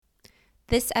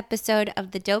This episode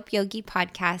of the Dope Yogi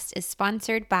Podcast is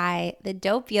sponsored by the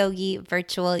Dope Yogi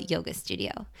Virtual Yoga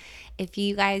Studio. If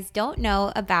you guys don't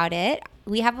know about it,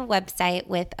 we have a website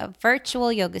with a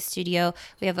virtual yoga studio.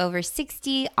 We have over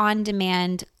 60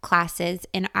 on-demand classes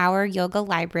in our yoga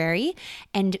library,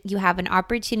 and you have an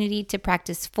opportunity to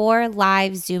practice 4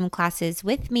 live Zoom classes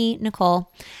with me,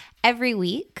 Nicole, every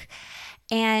week.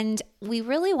 And we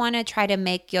really want to try to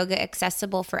make yoga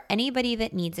accessible for anybody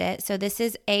that needs it. So this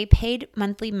is a paid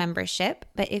monthly membership.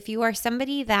 But if you are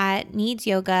somebody that needs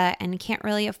yoga and can't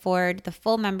really afford the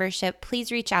full membership,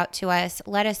 please reach out to us,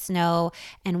 let us know,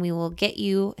 and we will get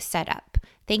you set up.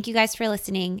 Thank you guys for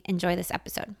listening. Enjoy this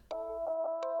episode.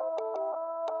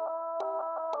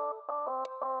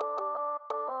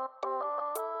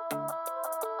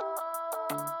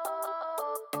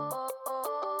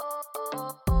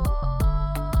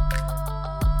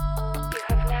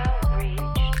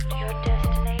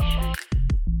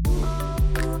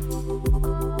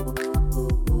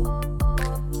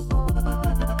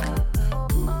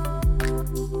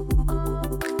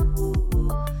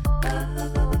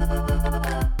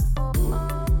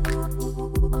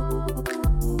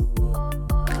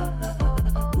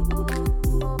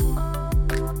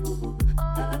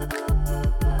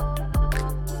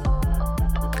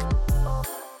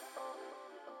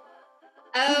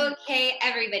 Okay,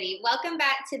 everybody, welcome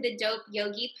back to the Dope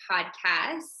Yogi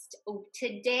Podcast.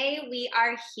 Today we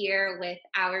are here with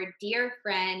our dear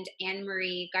friend,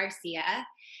 Marie Garcia,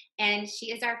 and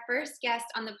she is our first guest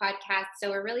on the podcast. So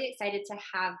we're really excited to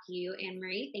have you,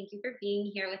 Marie. Thank you for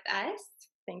being here with us.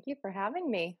 Thank you for having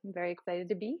me. I'm very excited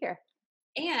to be here.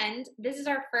 And this is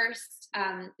our first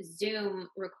Zoom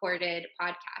recorded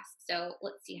podcast. So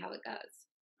let's see how it goes.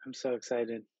 I'm so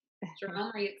excited.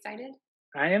 Jerome, are you excited?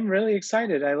 I am really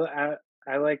excited. I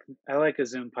like a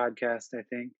Zoom podcast, I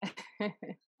think.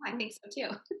 I think so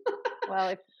too.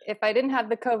 Well, if I didn't have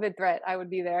the COVID threat, I would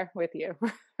be there with you.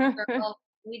 Girl,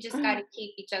 we just got to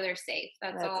keep each other safe.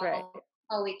 That's right.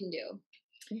 all we can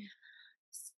do.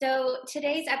 So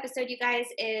today's episode, you guys,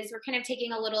 is we're kind of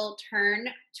taking a little turn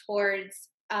towards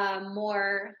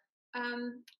more, I don't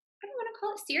want to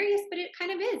call it serious, but it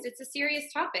kind of is. It's a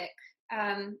serious topic.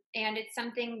 And it's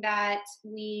something that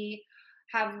we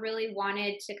have really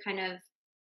wanted to kind of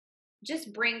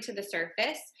just bring to the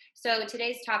surface. So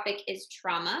today's topic is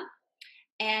trauma.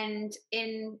 And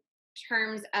in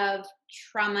terms of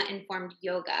trauma-informed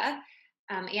yoga,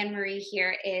 Marie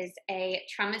here is a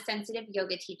trauma-sensitive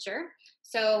yoga teacher.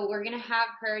 So we're going to have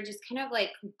her just kind of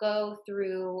like go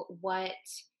through what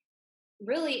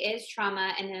really is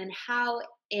trauma and then how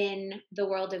in the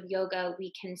world of yoga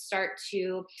we can start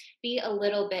to be a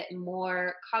little bit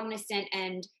more cognizant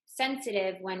and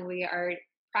sensitive when we are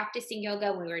practicing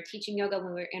yoga, when we're teaching yoga,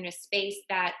 when we're in a space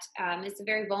that is a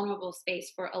very vulnerable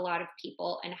space for a lot of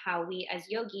people, and how we as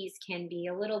yogis can be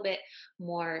a little bit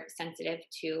more sensitive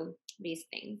to these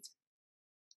things.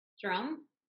 Jerome?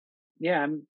 Yeah,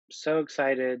 I'm so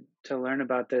excited to learn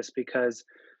about this because,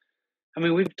 I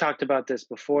mean, we've talked about this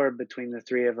before between the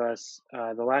three of us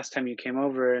the last time you came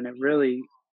over, and it really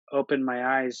opened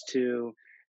my eyes to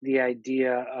the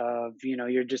idea of,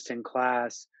 you're just in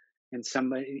class and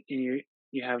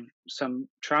you have some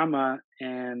trauma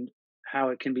and how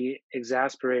it can be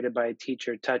exasperated by a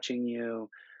teacher touching you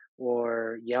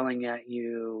or yelling at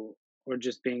you or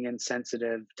just being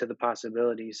insensitive to the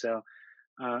possibility. So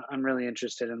I'm really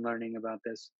interested in learning about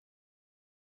this.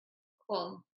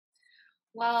 Cool.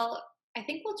 Well, I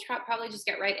think we'll probably just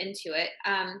get right into it.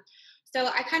 So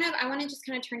I want to just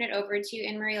kind of turn it over to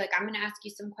you, Marie. Like, I'm going to ask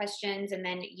you some questions, and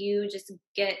then you just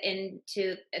get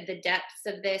into the depths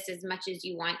of this as much as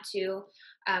you want to,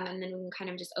 and then we can kind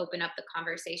of just open up the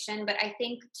conversation. But I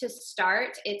think to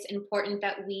start, it's important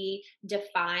that we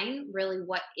define really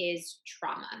what is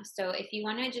trauma. So if you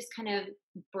want to just kind of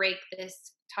break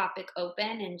this topic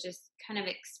open and just kind of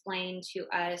explain to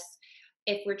us,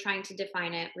 if we're trying to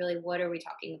define it, really, what are we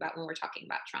talking about when we're talking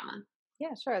about trauma?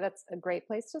 Yeah, sure. That's a great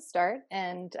place to start.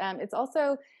 And it's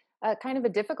also kind of a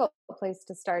difficult place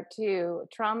to start too.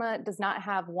 Trauma does not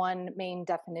have one main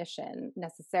definition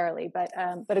necessarily, but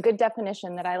a good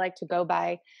definition that I like to go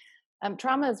by.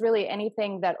 Trauma is really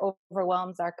anything that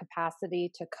overwhelms our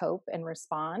capacity to cope and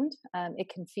respond. It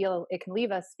can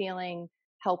leave us feeling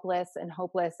helpless and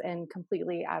hopeless and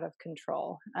completely out of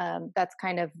control. That's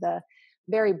kind of the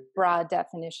very broad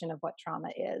definition of what trauma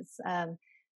is.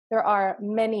 There are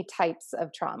many types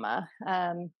of trauma.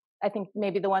 I think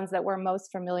maybe the ones that we're most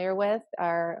familiar with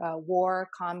are war,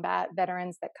 combat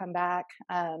veterans that come back,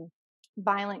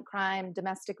 violent crime,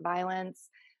 domestic violence,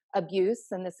 abuse,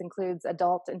 and this includes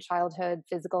adult and childhood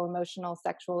physical, emotional,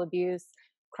 sexual abuse,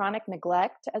 chronic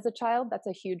neglect as a child, that's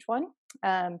a huge one.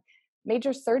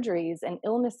 Major surgeries and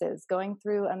illnesses, going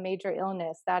through a major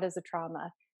illness, that is a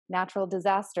trauma. Natural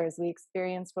disasters, we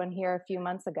experienced one here a few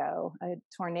months ago, a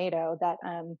tornado that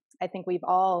I think we've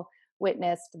all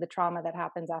witnessed the trauma that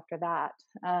happens after that.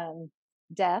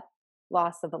 Death,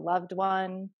 loss of a loved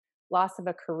one, loss of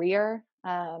a career,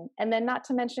 and then not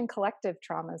to mention collective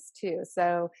traumas too.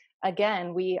 So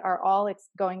again, we are all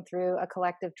going through a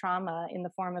collective trauma in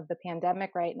the form of the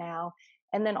pandemic right now.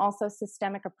 And then also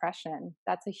systemic oppression.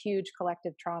 That's a huge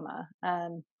collective trauma.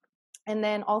 And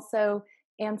then also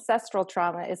ancestral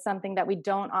trauma is something that we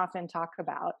don't often talk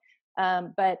about.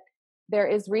 But there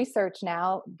is research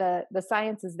now, the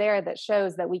science is there that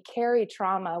shows that we carry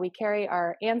trauma, we carry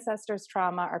our ancestors'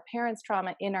 trauma, our parents'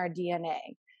 trauma in our DNA.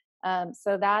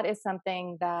 So that is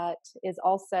something that is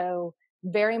also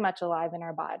very much alive in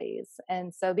our bodies.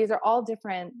 And so these are all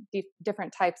different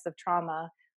types of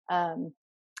trauma.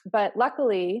 But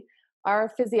luckily, our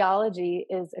physiology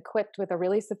is equipped with a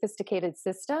really sophisticated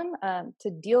system to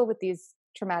deal with these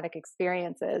traumatic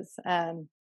experiences.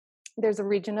 There's a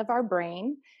region of our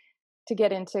brain, to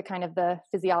get into kind of the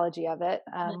physiology of it.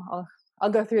 I'll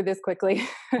go through this quickly.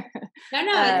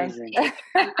 No, I'm so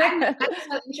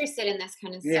interested in this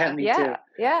kind of stuff. Yeah, me too.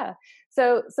 Yeah.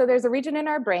 So there's a region in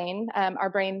our brain.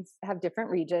 Our brains have different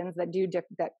regions that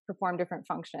that perform different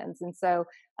functions. And so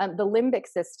the limbic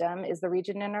system is the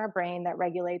region in our brain that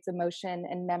regulates emotion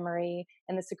and memory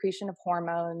and the secretion of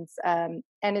hormones. And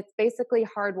it's basically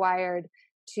hardwired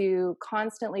to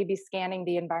constantly be scanning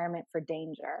the environment for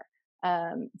danger.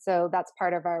 So that's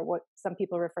part of what some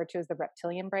people refer to as the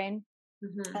reptilian brain.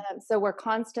 Mm-hmm. So we're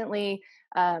constantly,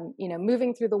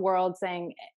 moving through the world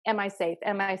saying, am I safe?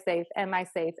 Am I safe? Am I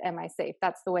safe? Am I safe?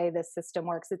 That's the way this system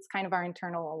works. It's kind of our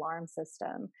internal alarm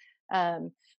system.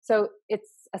 So it's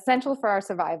essential for our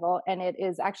survival, and it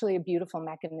is actually a beautiful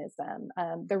mechanism.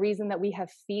 The reason that we have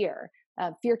fear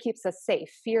keeps us safe.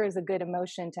 Fear is a good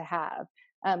emotion to have.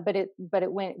 But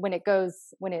when it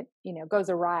goes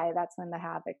awry, that's when the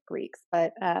havoc wreaks.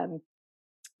 But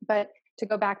to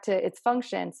go back to its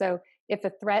function, so if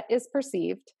a threat is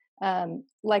perceived,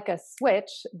 like a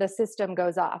switch, the system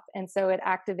goes off, and so it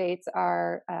activates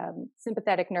our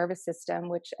sympathetic nervous system,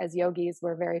 which, as yogis,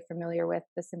 we're very familiar with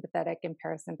the sympathetic and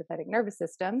parasympathetic nervous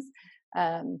systems,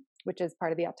 which is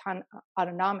part of the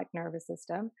autonomic nervous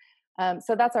system.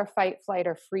 So that's our fight, flight,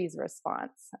 or freeze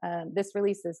response. This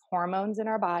releases hormones in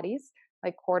our bodies,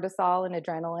 like cortisol and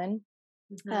adrenaline,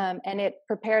 and it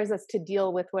prepares us to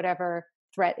deal with whatever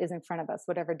threat is in front of us,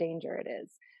 whatever danger it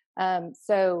is.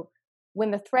 So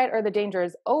when the threat or the danger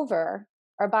is over,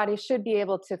 our body should be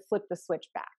able to flip the switch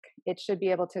back. It should be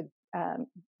able to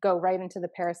go right into the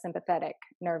parasympathetic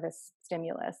nervous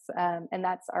stimulus. And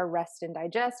that's our rest and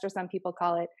digest, or some people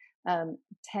call it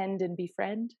tend and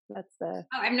befriend. That's the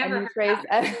I've never phrase.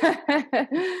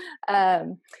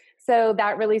 So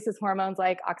that releases hormones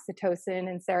like oxytocin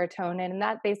and serotonin, and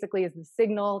that basically is the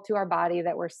signal to our body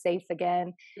that we're safe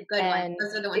again. The good one.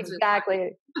 Those are the ones exactly.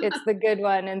 It's the good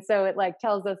one, and so it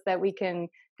tells us that we can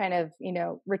kind of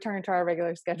return to our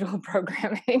regular scheduled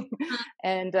programming,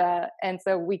 and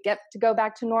so we get to go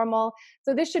back to normal.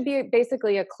 So this should be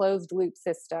basically a closed loop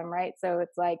system, right? So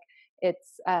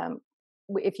it's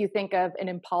if you think of an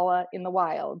impala in the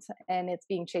wild and it's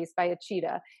being chased by a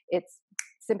cheetah, its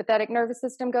sympathetic nervous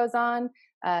system goes on.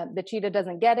 The cheetah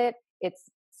doesn't get it. It's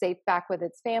safe back with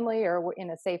its family or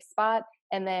in a safe spot.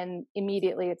 And then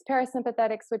immediately its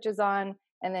parasympathetic switches on,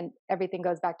 and then everything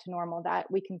goes back to normal. That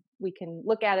we can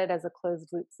look at it as a closed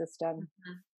loop system.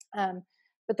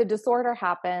 But the disorder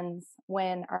happens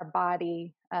when our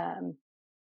body,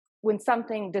 when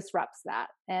something disrupts that.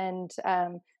 And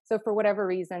so for whatever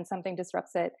reason, something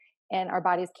disrupts it and our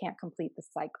bodies can't complete the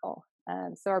cycle.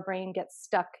 So our brain gets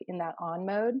stuck in that on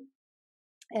mode.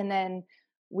 And then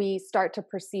we start to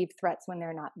perceive threats when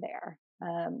they're not there.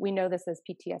 We know this as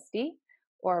PTSD,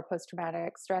 or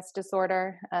post-traumatic stress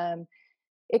disorder.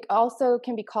 It also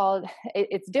can be called,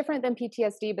 it's different than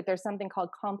PTSD, but there's something called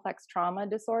complex trauma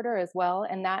disorder as well.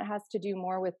 And that has to do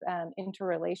more with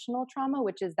interrelational trauma,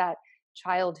 which is that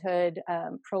childhood,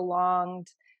 prolonged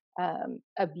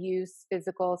abuse,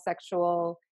 physical,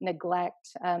 sexual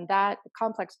neglect. That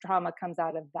complex trauma comes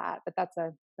out of that, but that's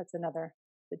a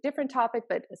different topic,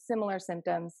 but similar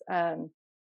symptoms.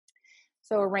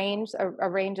 So a range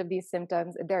of these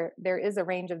symptoms. There is a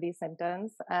range of these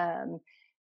symptoms.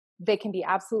 They can be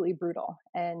absolutely brutal,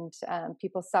 and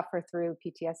people suffer through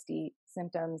PTSD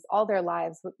symptoms all their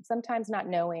lives, sometimes not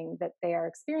knowing that they are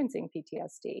experiencing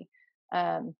PTSD.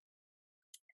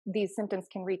 these symptoms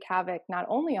can wreak havoc not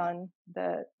only on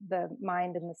the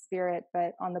mind and the spirit,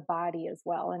 but on the body as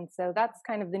well. And so that's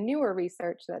kind of the newer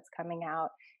research that's coming out,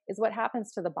 is what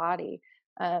happens to the body.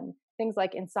 Things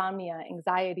like insomnia,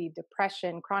 anxiety,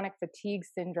 depression, chronic fatigue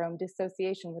syndrome,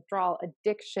 dissociation, withdrawal,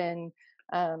 addiction,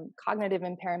 cognitive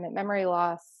impairment, memory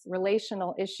loss,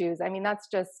 relational issues. I mean, that's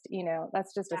just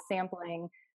a sampling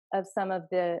of some of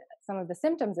the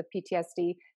symptoms of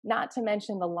PTSD, not to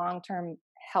mention the long-term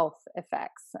health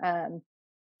effects.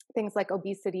 Things like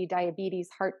obesity, diabetes,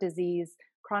 heart disease,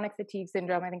 chronic fatigue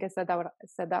syndrome. I think I said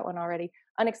that one already.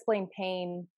 Unexplained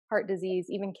pain, heart disease,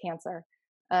 even cancer.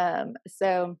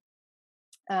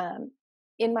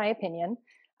 In my opinion,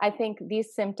 I think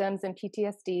these symptoms in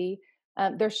PTSD,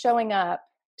 they're showing up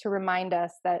to remind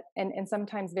us that, and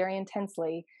sometimes very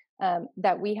intensely,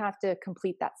 that we have to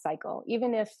complete that cycle.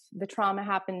 Even if the trauma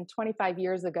happened 25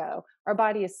 years ago, our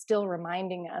body is still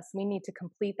reminding us we need to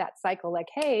complete that cycle. Like,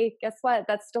 hey, guess what?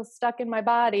 That's still stuck in my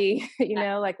body.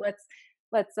 Like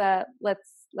let's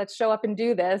show up and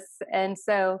do this. And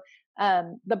so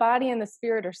the body and the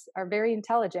spirit are very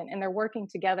intelligent, and they're working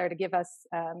together to give us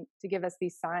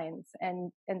these signs,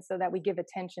 and so that we give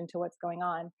attention to what's going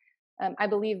on. I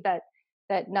believe that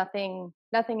nothing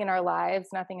in our lives,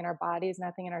 nothing in our bodies,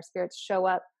 nothing in our spirits show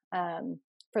up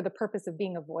for the purpose of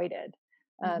being avoided.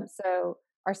 So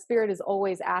our spirit is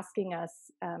always asking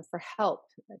us for help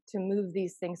to move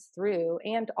these things through,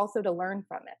 and also to learn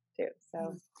from it too.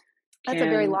 So that's a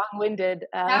very long-winded.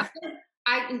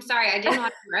 I'm sorry, I didn't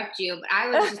want to interrupt you, but I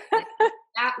was just like,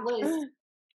 that was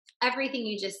everything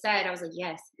you just said. I was like,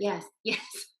 yes, yes, yes.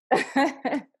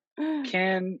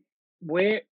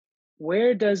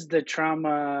 Where does the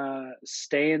trauma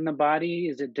stay in the body?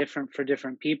 Is it different for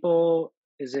different people?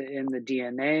 Is it in the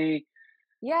DNA?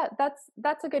 Yeah,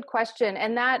 that's a good question.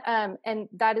 And that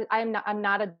is, I'm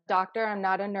not a doctor. I'm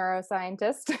not a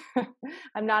neuroscientist.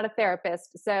 I'm not a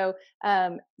therapist. So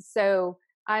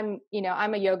I'm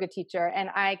a yoga teacher, and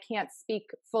I can't speak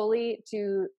fully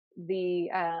to the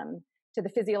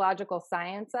physiological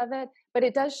science of it, but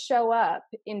it does show up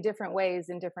in different ways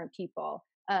in different people.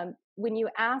 When you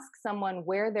ask someone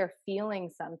where they're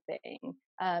feeling something,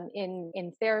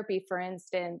 in therapy, for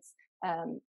instance,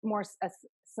 more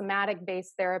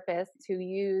somatic-based therapists who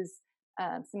use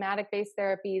somatic-based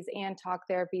therapies and talk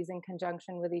therapies in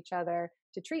conjunction with each other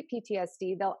to treat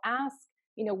PTSD, they'll ask,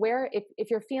 where, if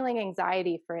you're feeling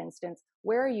anxiety, for instance,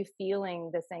 where are you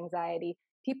feeling this anxiety?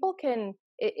 People can,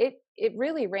 it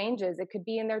really ranges. It could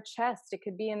be in their chest. It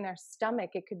could be in their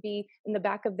stomach. It could be in the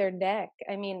back of their neck.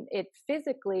 I mean, it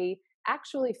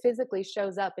actually physically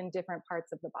shows up in different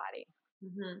parts of the body.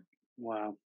 Mm-hmm.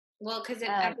 Wow. Well, because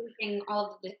everything,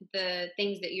 all of the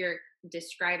things that you're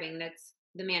describing, that's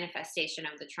the manifestation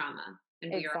of the trauma.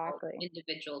 And we are all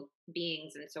individual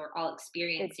beings, and so we're all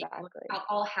experiencing, we're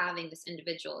all having this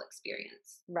individual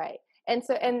experience. Right. And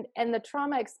so, and the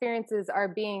trauma experiences are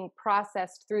being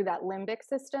processed through that limbic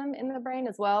system in the brain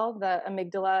as well, the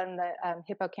amygdala and the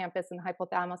hippocampus and the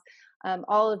hypothalamus,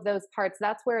 all of those parts.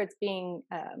 That's where it's being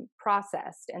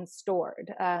processed and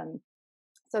stored.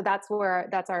 So that's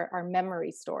our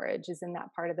memory storage is in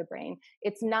that part of the brain.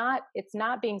 It's not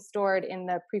being stored in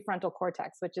the prefrontal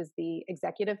cortex, which is the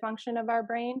executive function of our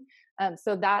brain.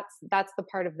 So that's the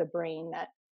part of the brain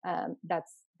that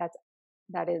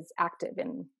is active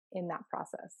in that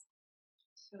process.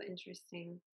 So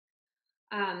interesting.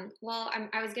 Well,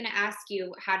 I was going to ask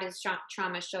you, how does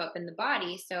trauma show up in the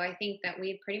body? So I think that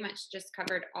we've pretty much just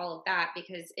covered all of that,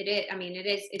 because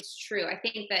it's true. I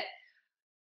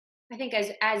think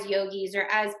as yogis, or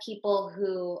as people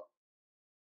who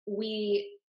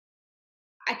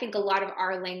I think a lot of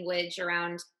our language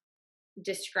around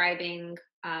describing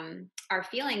our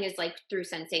feeling is like through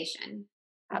sensation.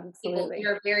 Absolutely.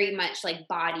 You're very much like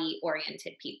body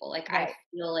oriented people. Like, right. I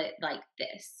feel it like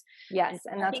this. Yes.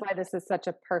 And that's why this is such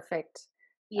a perfect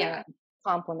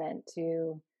complement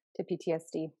to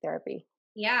PTSD therapy.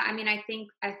 Yeah. I mean, I think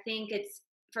it's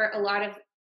for a lot of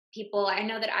people. I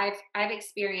know that I've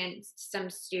experienced some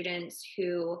students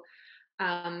who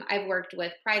I've worked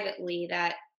with privately,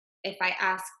 that if I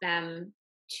ask them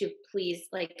to please,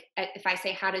 like, if I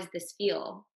say, how does this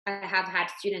feel? I have had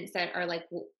students that are like,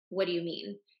 what do you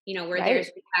mean? Where right.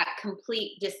 There's that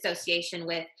complete dissociation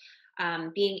with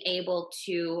being able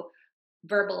to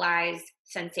verbalize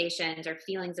sensations or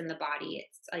feelings in the body.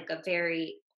 It's like a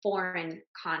very foreign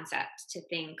concept to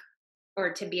think,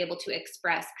 or to be able to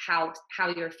express how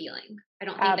you're feeling. I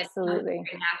don't think that comes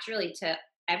naturally to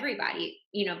everybody,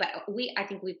 but I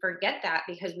think we forget that,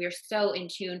 because we're so in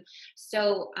tune,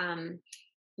 so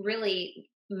really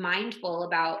mindful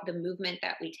about the movement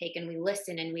that we take, and we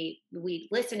listen, and we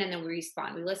listen, and then we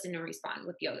respond. We listen and respond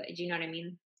with yoga. Do you know what I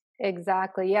mean?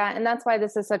 Exactly. Yeah. And that's why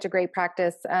this is such a great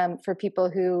practice for people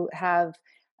who have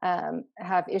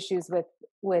issues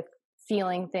with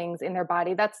feeling things in their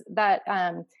body. That's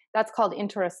called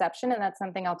interoception, and that's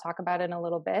something I'll talk about in a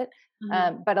little bit.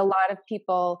 But a lot of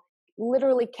people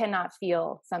literally cannot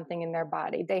feel something in their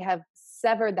body. They have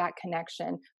severed that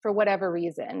connection for whatever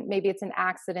reason. Maybe it's an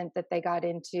accident that they got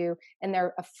into, and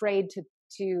they're afraid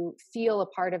to feel a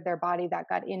part of their body that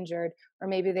got injured, or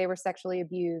maybe they were sexually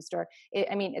abused, or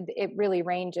it really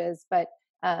ranges. But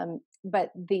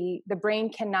the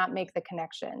brain cannot make the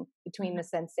connection between the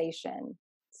sensation.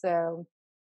 So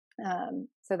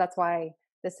that's why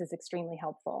this is extremely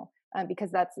helpful,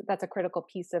 because that's a critical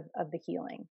piece of the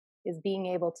healing, is being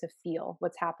able to feel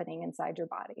what's happening inside your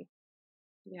body.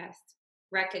 Yes,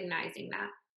 recognizing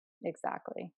that.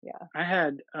 Exactly. Yeah. I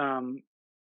had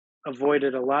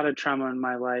avoided a lot of trauma in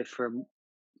my life for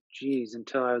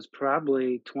until I was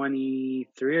probably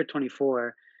 23 or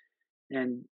 24,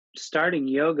 and starting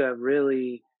yoga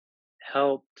really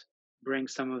helped bring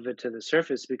some of it to the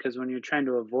surface, because when you're trying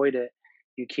to avoid it,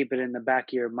 you keep it in the back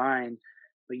of your mind.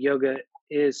 But yoga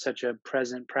is such a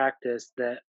present practice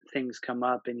that things come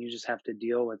up and you just have to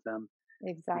deal with them. And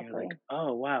you're Exactly. like,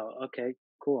 oh wow, okay,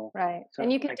 cool. Right. So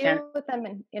And you can I can't. deal with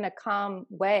them in a calm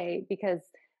way, because,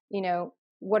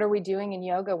 what are we doing in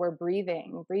yoga? We're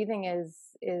breathing. Breathing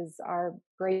is our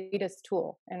greatest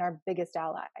tool and our biggest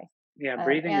ally. Yeah,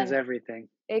 breathing is And everything.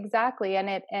 exactly. And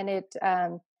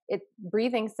it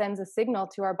breathing sends a signal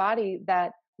to our body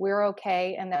that we're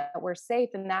okay and that we're safe,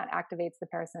 and that activates the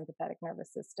parasympathetic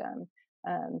nervous system.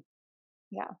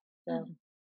 Yeah. So.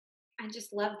 I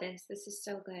just love this. This is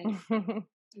so good.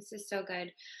 This is so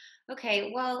good.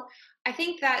 Okay, well, I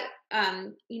think that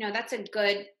that's a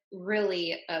good,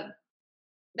 really,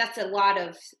 that's a lot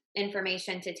of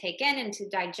information to take in and to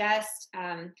digest.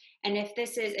 And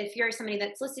if you're somebody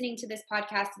that's listening to this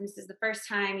podcast and this is the first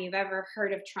time you've ever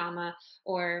heard of trauma,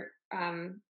 or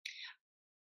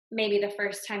maybe the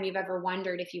first time you've ever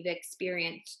wondered if you've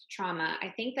experienced trauma, I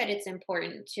think that it's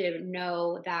important to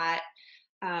know that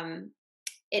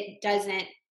it doesn't,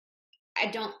 I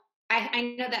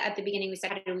know that at the beginning we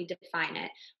said, how do we define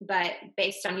it? But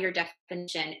based on your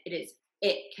definition,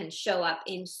 it can show up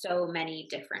in so many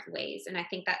different ways. And I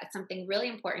think that it's something really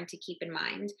important to keep in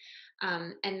mind.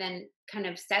 And then kind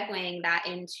of segueing that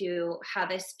into how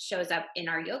this shows up in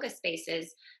our yoga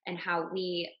spaces, and how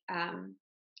we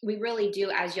really do,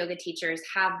 as yoga teachers,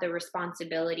 have the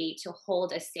responsibility to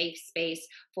hold a safe space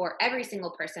for every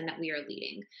single person that we are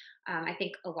leading. I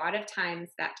think a lot of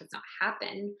times that does not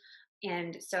happen.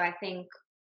 And so I think,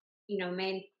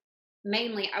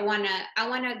 mainly I want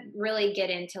to really get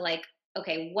into, like,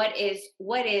 okay, what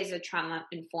is a trauma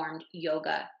informed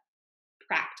yoga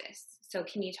practice? So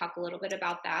can you talk a little bit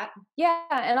about that? Yeah,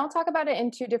 and I'll talk about it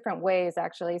in two different ways,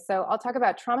 actually. So I'll talk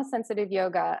about trauma sensitive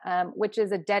yoga, which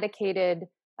is a dedicated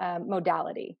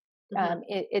modality.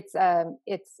 It's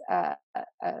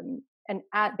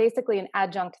basically an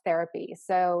adjunct therapy.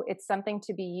 So it's something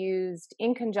to be used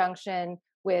in conjunction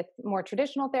with more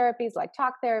traditional therapies like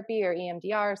talk therapy or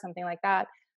EMDR or something like that.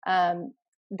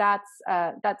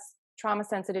 That's trauma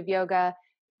sensitive yoga.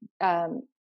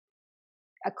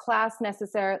 A class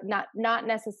not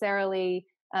necessarily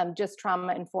just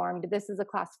trauma informed. This is a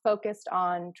class focused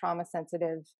on trauma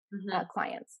sensitive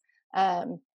clients.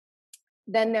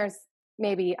 Then there's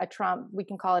maybe we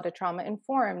can call it a trauma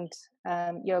informed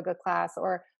yoga class,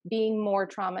 or being more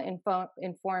trauma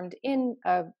informed in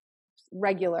a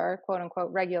regular, quote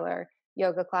unquote, regular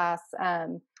yoga class.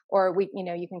 Or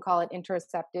you can call it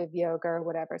interoceptive yoga or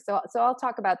whatever. So I'll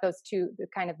talk about those two,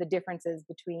 kind of the differences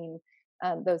between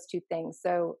those two things.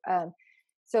 So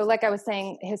like I was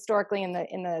saying, historically in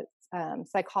the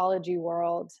psychology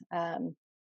world,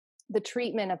 the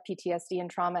treatment of PTSD and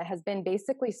trauma has been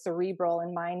basically cerebral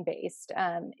and mind-based.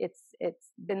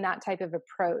 It's been that type of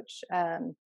approach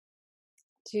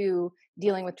to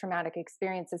dealing with traumatic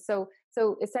experiences. So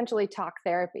essentially talk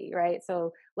therapy, right?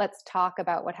 So let's talk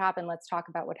about what happened. Let's talk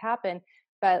about what happened.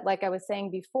 But like I was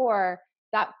saying before,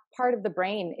 that part of the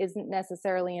brain isn't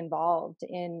necessarily involved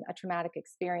in a traumatic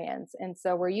experience. And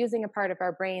so we're using a part of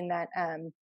our brain that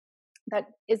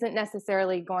isn't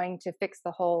necessarily going to fix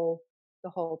the whole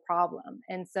problem.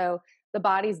 And so the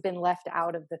body's been left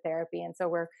out of the therapy. And so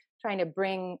we're trying to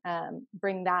bring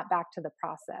that back to the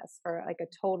process for like a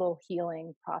total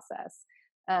healing process.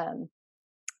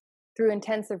 Through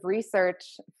intensive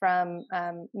research from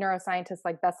neuroscientists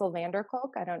like Bessel van der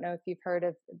Kolk. I don't know if you've heard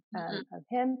of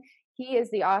him. He is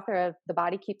the author of The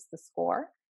Body Keeps the Score.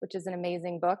 which is an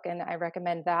amazing book, and I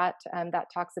recommend that. That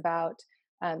talks about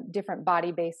different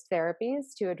body-based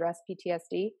therapies to address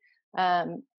PTSD.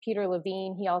 Peter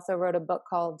Levine, he also wrote a book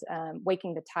called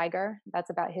Waking the Tiger. That's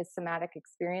about his somatic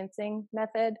experiencing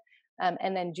method.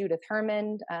 And then Judith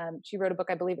Herman, she wrote a book,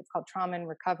 I believe it's called Trauma and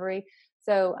Recovery.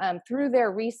 So through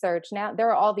their research, now there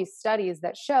are all these studies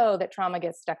that show that trauma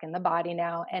gets stuck in the body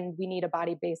now, and we need a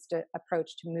body-based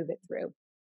approach to move it through.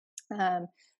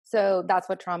 So that's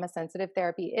what trauma-sensitive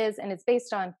therapy is, and it's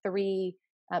based on three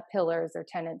pillars or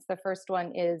tenets. The first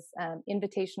one is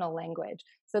invitational language.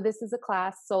 So this is a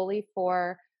class solely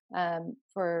for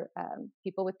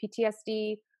people with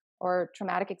PTSD or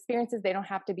traumatic experiences. They don't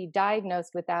have to be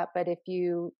diagnosed with that, but if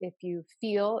you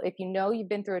know you've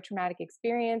been through a traumatic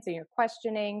experience and you're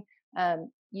questioning,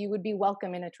 you would be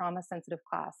welcome in a trauma-sensitive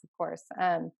class, of course.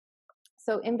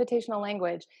 So invitational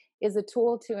language is a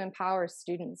tool to empower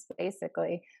students,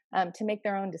 basically, to make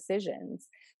their own decisions.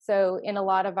 So in a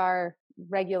lot of our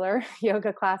regular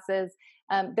yoga classes,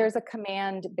 there's a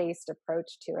command-based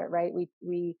approach to it, right?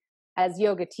 We as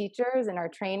yoga teachers in our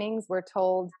trainings, we're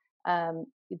told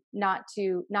not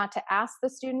to ask the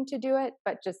student to do it,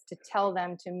 but just to tell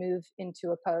them to move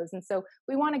into a pose. And so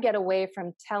we want to get away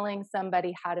from telling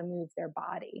somebody how to move their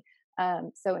body.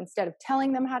 So instead of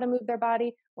telling them how to move their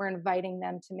body, we're inviting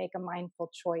them to make a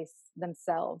mindful choice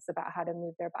themselves about how to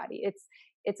move their body.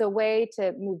 It's a way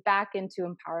to move back into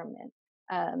empowerment.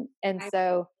 And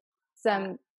so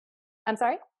I'm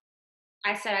sorry?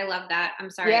 I said I love that. I'm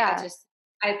sorry. Yeah.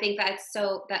 I think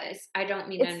I don't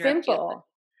mean to It's interrupt simple. you.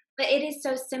 But it is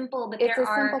so simple, but It's there a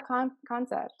are simple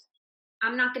concept.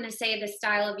 I'm not going to say the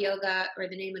style of yoga or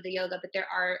the name of the yoga, but there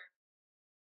are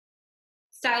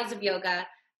styles of yoga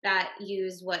that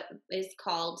use what is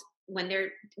called when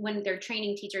they're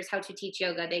training teachers how to teach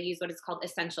yoga, they use what is called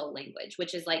essential language,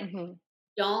 which is like,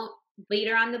 don't beat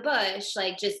around the bush,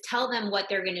 like just tell them what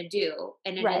they're going to do.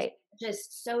 And it is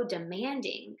just so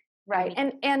demanding. Right. I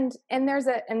mean, and there's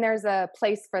a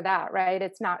place for that, right?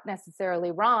 It's not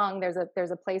necessarily wrong. There's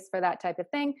a place for that type of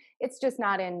thing. It's just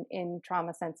not in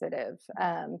trauma sensitive.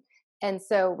 And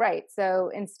so, right. So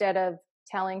instead of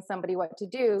telling somebody what to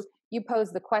do, you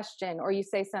pose the question, or you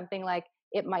say something like,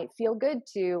 it might feel good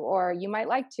to, or you might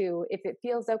like to, if it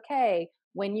feels okay,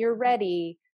 when you're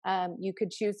ready, you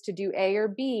could choose to do A or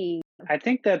B. I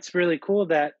think that's really cool,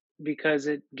 that because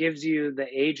it gives you the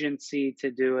agency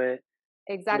to do it.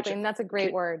 Exactly. And that's a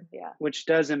great word. Yeah. Which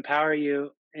does empower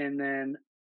you. And then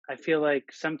I feel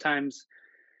like sometimes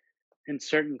in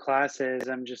certain classes,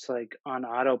 I'm just like on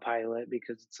autopilot,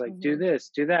 because it's like, do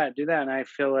this, do that, do that. And I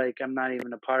feel like I'm not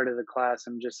even a part of the class.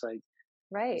 I'm just like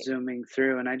zooming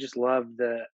through. And I just love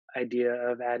the idea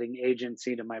of adding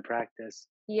agency to my practice.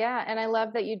 Yeah. And I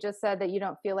love that you just said that you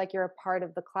don't feel like you're a part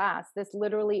of the class. This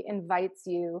literally invites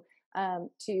you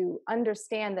to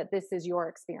understand that this is your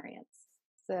experience.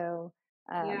 So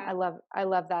I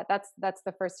love that. That's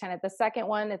the first tenet. The second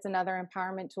one, it's another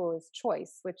empowerment tool, is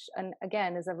choice, which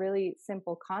again is a really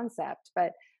simple concept.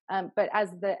 But as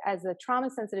a trauma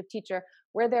sensitive teacher,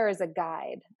 we're there as a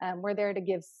guide. We're there to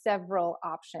give several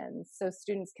options so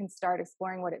students can start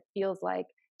exploring what it feels like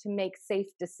to make safe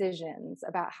decisions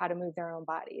about how to move their own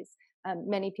bodies.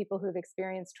 Many people who've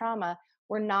experienced trauma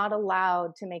were not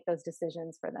allowed to make those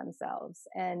decisions for themselves,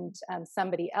 and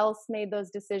somebody else made those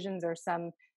decisions, or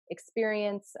some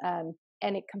experience, and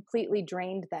it completely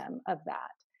drained them of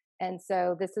that. And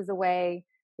so this is a way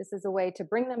to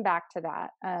bring them back to that.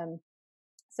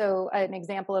 So an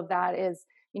example of that is,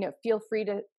 feel free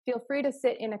to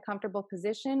sit in a comfortable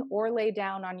position or lay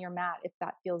down on your mat if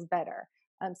that feels better.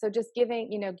 So just giving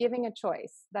a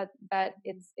choice, that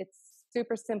it's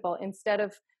super simple. Instead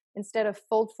of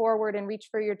fold forward and reach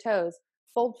for your toes,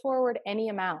 fold forward any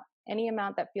amount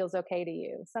that feels okay to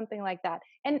you, something like that.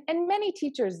 And many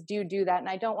teachers do that. And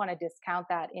I don't want to discount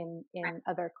that in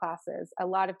other classes. A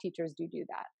lot of teachers do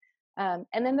that.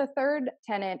 And then the third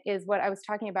tenet is what I was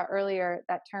talking about earlier,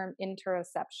 that term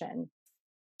interoception.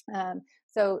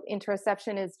 So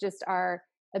interoception is just our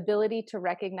ability to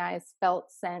recognize felt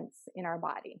sense in our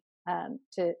body,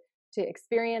 to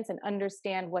experience and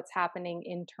understand what's happening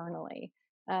internally.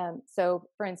 So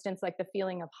for instance, like the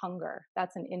feeling of hunger,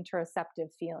 that's an interoceptive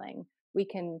feeling. We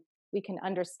can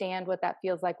understand what that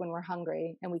feels like when we're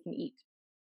hungry, and we can eat.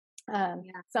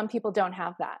 Some people don't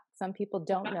have that. Some people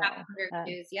don't know. Hunger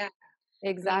cues,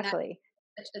 Exactly.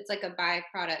 I mean, it's like a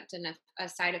byproduct and a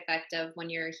side effect of when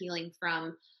you're healing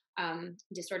from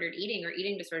disordered eating or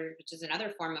eating disorders, which is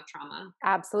another form of trauma.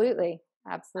 Absolutely.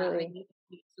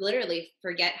 You literally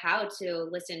forget how to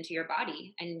listen to your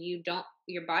body, and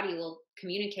your body will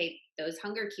communicate those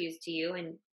hunger cues to you,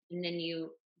 and then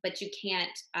you but you can't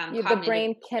The cognitively.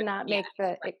 brain cannot Yeah. make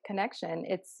the connection.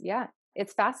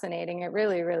 It's fascinating. It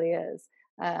really, really is.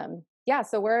 Yeah,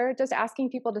 so we're just asking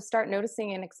people to start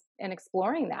noticing and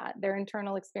exploring that their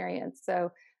internal experience.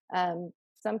 So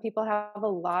some people have a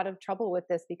lot of trouble with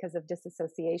this because of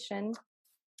disassociation,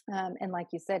 and like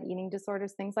you said, eating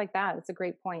disorders, things like that. It's a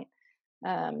great point.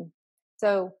 Um,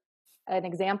 so an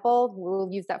example, we'll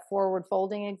use that forward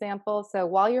folding example. So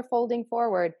while you're folding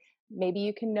forward, maybe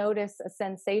you can notice a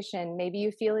sensation. Maybe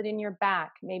you feel it in your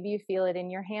back. Maybe you feel it in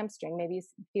your hamstring. Maybe you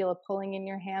feel a pulling in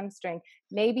your hamstring.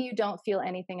 Maybe you don't feel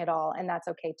anything at all, and that's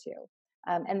okay too.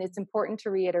 And it's important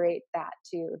to reiterate that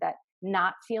too, that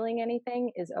not feeling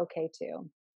anything is okay too.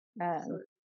 Um,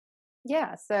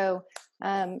 yeah.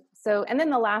 And then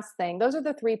the last thing, those are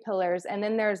the three pillars. And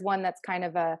then there's one that's kind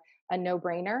of a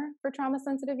no-brainer for trauma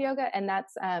sensitive yoga. And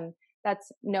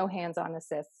that's no hands-on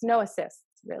assists, no assists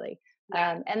really.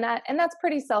 Yeah. And that's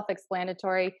pretty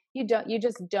self-explanatory. You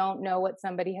just don't know what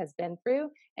somebody has been through,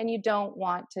 and you don't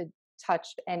want to touch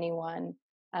anyone.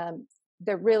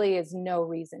 There really is no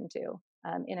reason to,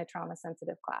 in a trauma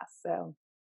sensitive class. So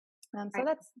I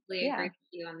that's, completely agree yeah. with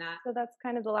you on that. So that's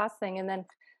kind of the last thing. And then,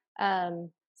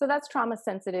 so that's trauma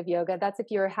sensitive yoga. That's if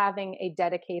you're having a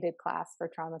dedicated class for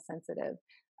trauma sensitive.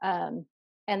 And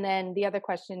then the other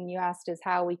question you asked is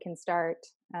how we can start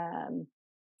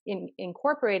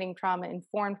incorporating trauma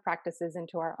informed practices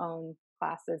into our own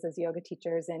classes as yoga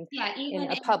teachers and Yeah, in even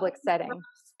a if public setting.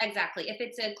 exactly. If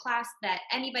it's a class that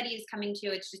anybody is coming to,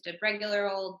 it's just a regular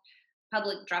old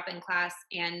public drop-in class,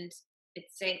 and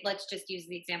it's say, let's just use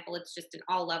the example, it's just an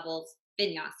all levels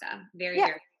vinyasa, very, Yeah.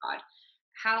 very broad.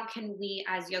 How can we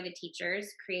as yoga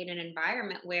teachers create an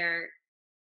environment where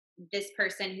this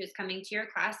person who's coming to your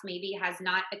class maybe has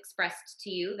not expressed to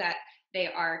you that they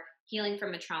are healing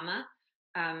from a trauma?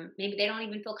 Maybe they don't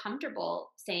even feel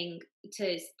comfortable saying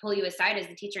to pull you aside as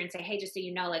the teacher and say, hey, just so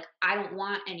you know, like, I don't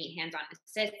want any hands-on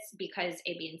assists because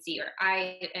A, B, and C, or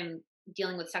I am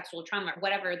dealing with sexual trauma, or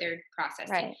whatever they're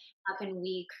processing. Right. How can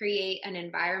we create an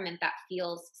environment that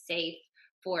feels safe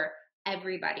for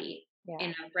everybody Yeah.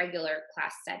 in a regular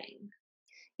class setting?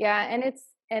 Yeah, and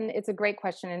it's a great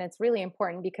question, and it's really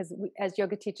important because as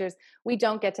yoga teachers, we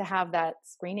don't get to have that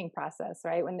screening process,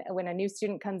 right? When a new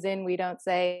student comes in, we don't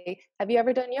say, "Have you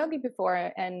ever done yoga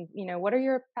before?" And what are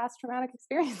your past traumatic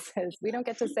experiences? We don't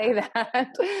get to say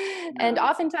that, and No.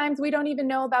 oftentimes we don't even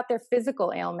know about their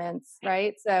physical ailments,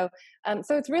 right? So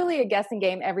it's really a guessing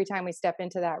game every time we step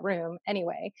into that room,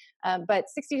 anyway. But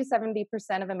 60 to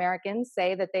 70% of Americans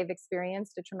say that they've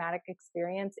experienced a traumatic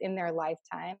experience in their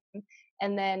lifetime.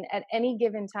 And then at any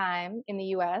given time in the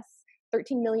US,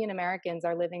 13 million Americans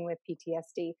are living with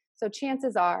PTSD. So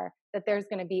chances are that there's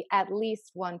going to be at least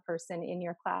one person in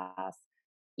your class,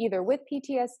 either with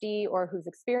PTSD or who's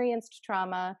experienced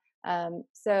trauma.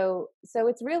 So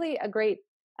it's really a great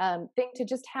thing to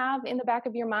just have in the back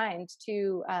of your mind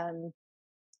to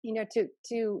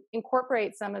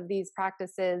incorporate some of these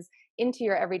practices into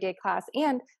your everyday class.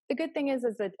 And the good thing is,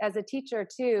 as a teacher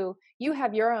too, you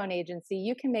have your own agency.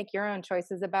 You can make your own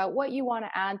choices about what you want to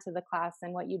add to the class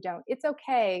and what you don't. It's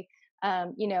okay.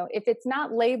 If it's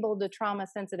not labeled a trauma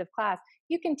sensitive class,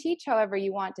 you can teach however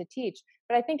you want to teach.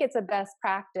 But I think it's a best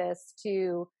practice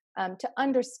to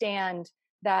understand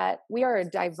that we are a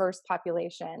diverse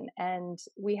population and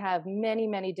we have many,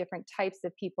 many different types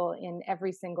of people in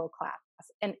every single class,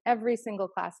 and every single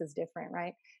class is different,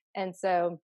 right? And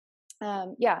so,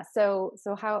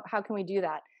 so how can we do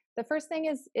that? The first thing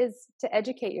is to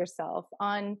educate yourself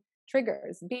on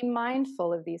triggers. Be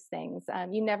mindful of these things.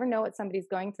 You never know what somebody's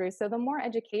going through. So the more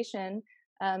education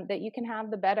that you can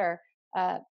have, the better.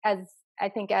 As I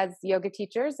think as yoga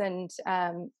teachers, and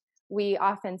we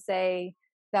often say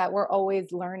that we're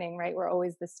always learning, right? We're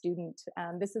always the student.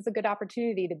 This is a good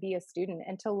opportunity to be a student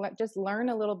and to just learn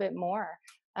a little bit more.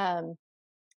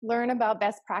 Learn about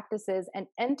best practices and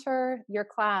enter your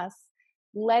class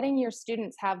letting your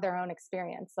students have their own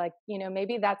experience. Like,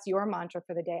 maybe that's your mantra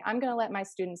for the day. I'm going to let my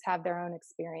students have their own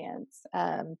experience.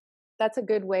 That's a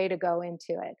good way to go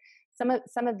into it. Some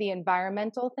of the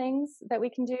environmental things that we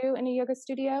can do in a yoga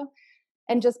studio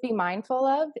and just be mindful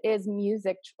of is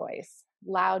music choice.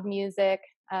 Loud music.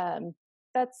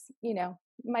 That's,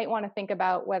 might want to think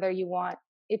about whether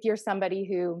if you're somebody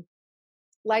who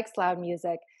likes loud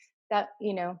music, that,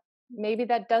 maybe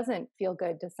that doesn't feel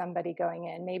good to somebody going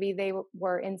in. Maybe they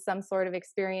were in some sort of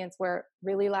experience where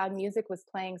really loud music was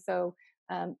playing so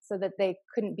that they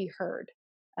couldn't be heard.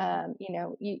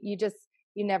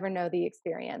 you never know the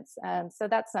experience. So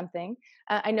that's something.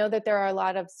 I know that there are a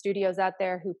lot of studios out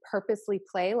there who purposely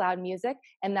play loud music,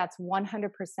 and that's 100%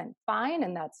 fine,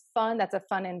 and that's fun. That's a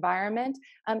fun environment.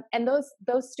 And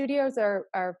those studios are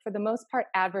for the most part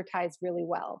advertised really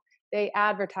well. They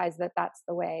advertise that that's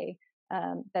the way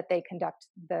that they conduct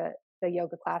the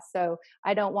yoga class. So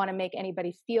I don't want to make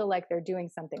anybody feel like they're doing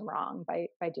something wrong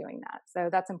by doing that. So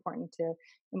that's important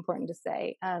to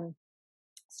say.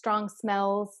 Strong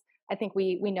smells. I think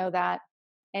we know that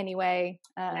anyway.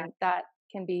 That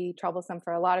can be troublesome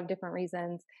for a lot of different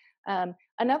reasons.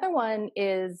 Another one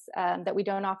is that we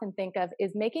don't often think of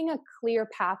is making a clear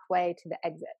pathway to the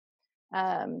exit,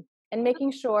 and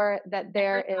making sure that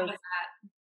there is.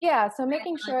 Yeah, so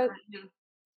making sure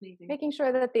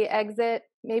that the exit,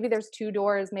 maybe there's 2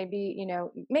 doors, maybe,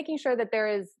 making sure that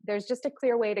there's just a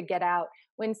clear way to get out.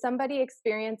 When somebody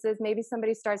maybe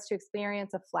somebody starts to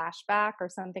experience a flashback or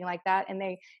something like that, and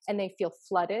they feel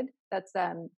flooded. That's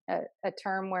a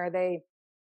term where they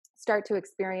start to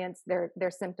experience their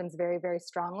symptoms very, very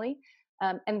strongly,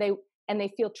 and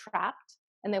they feel trapped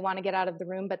and they want to get out of the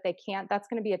room, but they can't. That's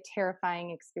going to be a terrifying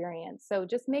experience. So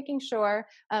just making sure,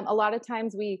 a lot of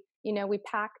times we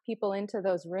pack people into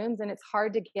those rooms and it's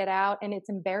hard to get out, and it's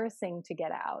embarrassing to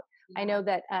get out. I know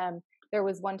that there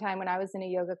was one time when I was in a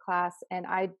yoga class and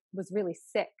I was really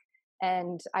sick,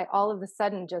 and I all of a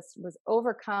sudden just was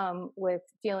overcome with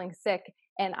feeling sick.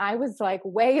 And I was like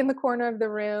way in the corner of the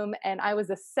room, and I was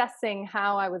assessing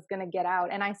how I was going to get out.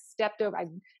 And I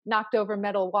knocked over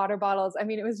metal water bottles. I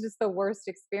mean, it was just the worst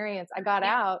experience. I got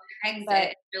out. Exit.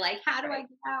 But, you're like, how do I get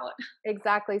out?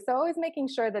 Exactly. So always making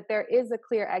sure that there is a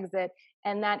clear exit,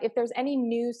 and that if there's any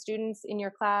new students in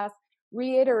your class,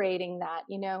 reiterating that,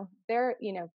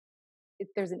 if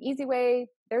there's an easy way,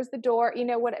 there's the door,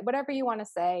 whatever you want to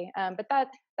say. But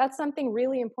that's something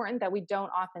really important that we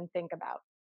don't often think about.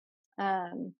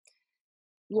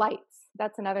 Lights.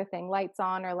 That's another thing. Lights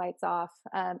on or lights off.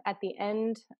 At the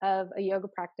end of a yoga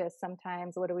practice,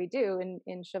 sometimes what do we do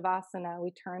in Shavasana?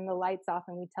 We turn the lights off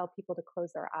and we tell people to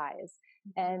close their eyes.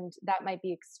 And that might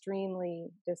be extremely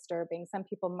disturbing. Some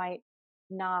people might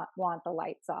not want the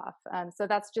lights off. So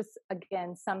that's just,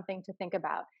 again, something to think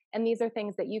about. And these are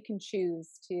things that you can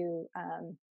choose to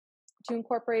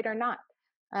incorporate or not.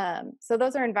 So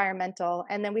those are environmental.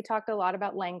 And then we talked a lot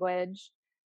about language.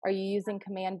 Are you using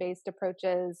command-based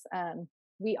approaches?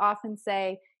 We often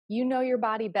say, your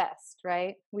body best,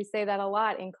 right? We say that a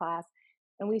lot in class.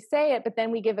 And we say it, but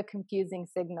then we give a confusing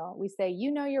signal. We say,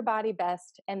 your body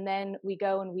best, and then we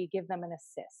go and we give them an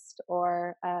assist.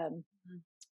 Or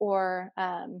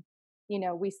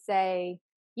we say,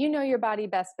 your body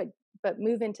best, but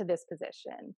move into this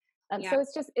position. So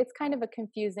it's kind of a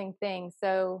confusing thing.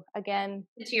 So again,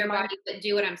 into your body, but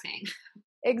do what I'm saying.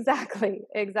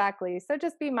 Exactly. So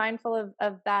just be mindful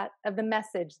of the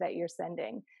message that you're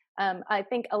sending. I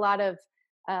think a lot of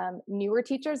newer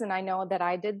teachers, and I know that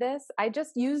I did this, I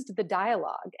just used the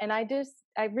dialogue, and I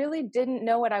really didn't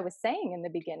know what I was saying in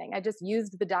the beginning. I just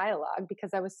used the dialogue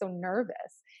because I was so nervous.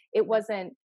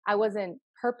 I wasn't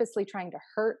purposely trying to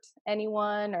hurt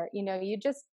anyone, or, you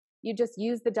just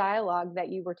use the dialogue that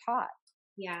you were taught.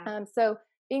 Yeah. So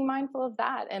being mindful of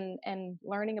that and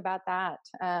learning about that.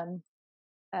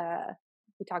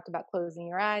 We talked about closing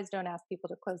your eyes. Don't ask people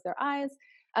to close their eyes.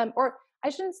 Or I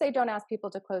shouldn't say don't ask people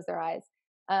to close their eyes.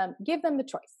 Give them the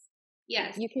choice.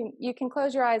 Yes. You can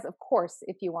close your eyes, of course,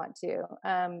 if you want to.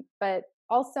 But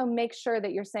also make sure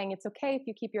that you're saying it's okay if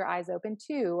you keep your eyes open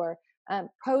too, or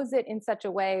pose it in such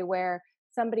a way where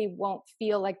somebody won't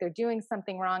feel like they're doing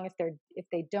something wrong if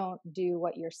they don't do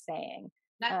what you're saying.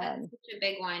 That's such a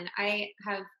big one. I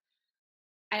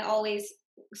always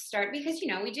start, because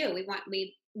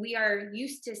we are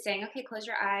used to saying, okay, close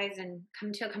your eyes and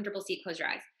come to a comfortable seat, close your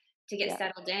eyes to get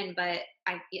settled in. But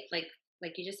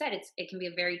like you just said, it can be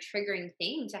a very triggering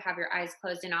thing to have your eyes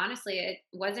closed. And honestly, it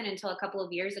wasn't until a couple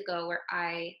of years ago where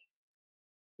I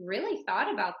really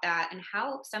thought about that and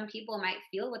how some people might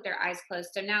feel with their eyes closed.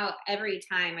 So now every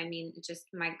time, just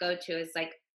my go-to is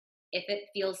like, if it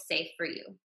feels safe for you.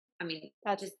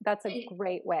 That's a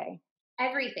great way.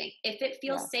 Everything. If it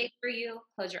feels safe for you,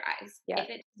 close your eyes. If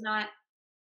it does not,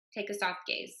 take a soft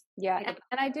gaze. Yeah.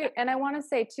 And I do. And I want to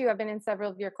say too, I've been in several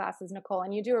of your classes, Nicole,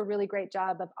 and you do a really great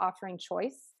job of offering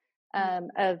choice.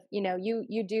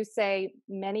 You do say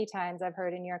many times, I've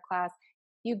heard in your class,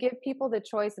 you give people the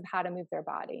choice of how to move their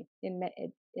body in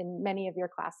many of your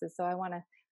classes. So I want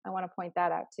to point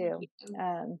that out too.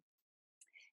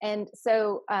 And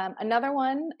so another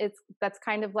one, that's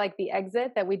kind of like the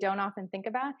exit that we don't often think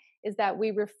about, is that we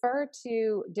refer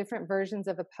to different versions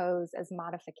of a pose as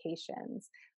modifications.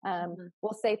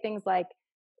 We'll say things like,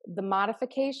 the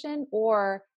modification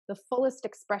or the fullest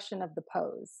expression of the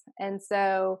pose. And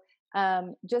so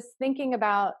just thinking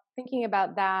about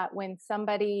that when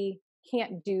somebody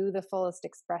can't do the fullest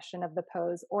expression of the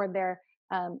pose, or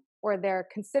they're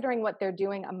considering what they're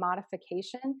doing a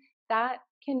modification, that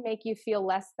can make you feel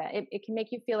less than. It can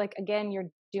make you feel like, again,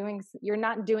 you're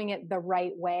not doing it the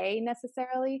right way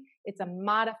necessarily. It's a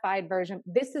modified version.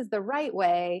 This is the right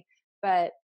way,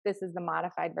 but this is the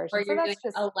modified version. Or So you're that's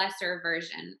doing just a lesser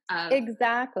version of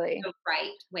exactly the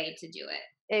right way to do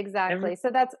it. exactly. Every So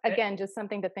that's e- again just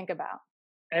something to think about.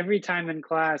 every time in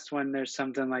class when there's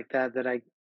something like that I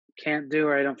can't do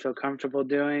or I don't feel comfortable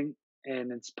doing,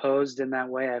 and it's posed in that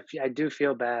way, I do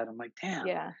feel bad. I'm like, damn,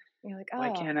 Yeah. You're like, why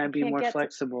oh, can't I I be can't more get to,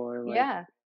 flexible, or like, yeah.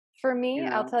 For you me,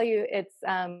 I'll know, tell you, it's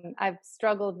I've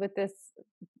struggled with this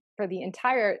for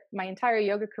my entire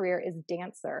yoga career is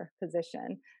dancer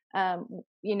position.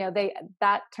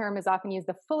 That term is often used,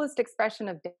 the fullest expression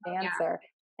of dancer.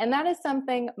 And that is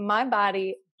something my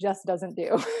body just doesn't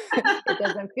do. It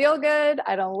doesn't feel good.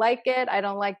 I don't like it. I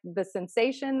don't like the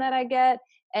sensation that I get.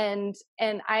 And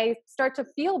I start to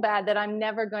feel bad that I'm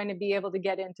never going to be able to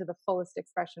get into the fullest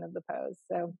expression of the pose.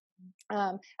 So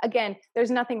again,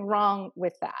 there's nothing wrong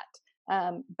with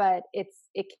that. But it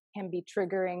can be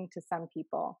triggering to some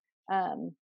people.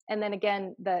 And then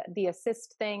again, the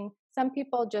assist thing, some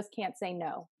people just can't say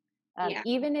no.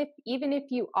 Even if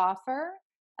you offer,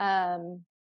 a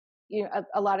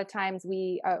lot of times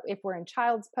if we're in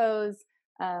child's pose,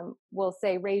 we'll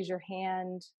say, raise your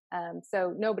hand.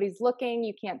 So nobody's looking,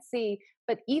 you can't see.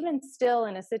 But even still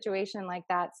in a situation like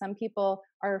that, some people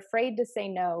are afraid to say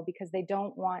no because they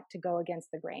don't want to go against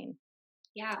the grain.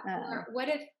 Yeah. Or what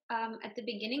if at the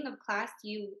beginning of class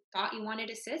you thought you wanted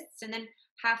assists, and then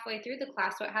halfway through the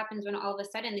class, what happens when all of a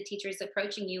sudden the teacher is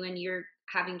approaching you and you're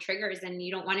having triggers and you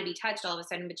don't want to be touched all of a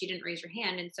sudden, but you didn't raise your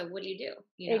hand, and so what do you do?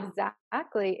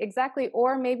 Exactly.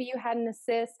 Or maybe you had an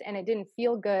assist and it didn't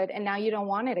feel good, and now you don't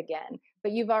want it again.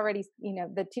 But you've already,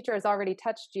 the teacher has already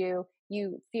touched you.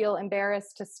 You feel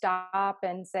embarrassed to stop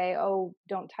and say, "Oh,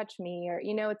 don't touch me," or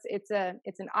it's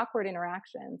an awkward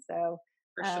interaction. So.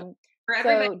 For sure. For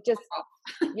everybody. So just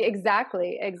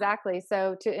exactly.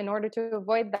 So in order to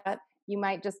avoid that, you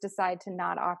might just decide to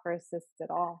not offer assists at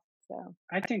all. So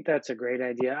I think that's a great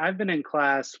idea. I've been in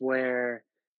class where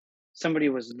somebody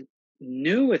was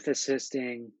new with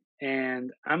assisting,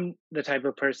 and I'm the type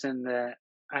of person that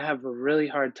I have a really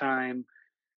hard time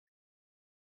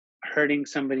hurting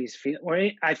somebody's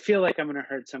I feel like I'm going to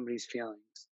hurt somebody's feelings.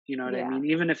 You know what I yeah. mean?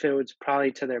 Even if it was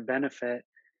probably to their benefit.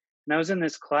 And I was in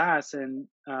this class, and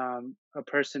a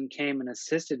person came and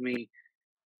assisted me,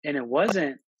 and it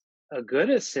wasn't a good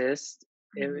assist,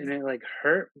 and it like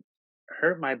hurt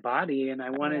my body, and I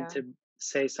wanted Yeah. to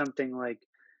say something like,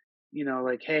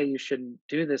 like, hey, you shouldn't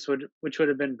do this, which would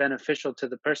have been beneficial to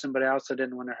the person, but I also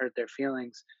didn't want to hurt their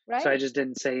feelings, so I Right. just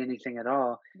didn't say anything at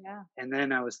all. Yeah. And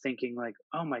then I was thinking like,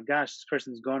 oh my gosh, this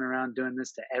person's going around doing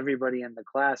this to everybody in the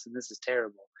class, and this is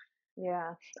terrible.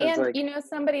 Yeah. So it's And like,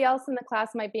 somebody else in the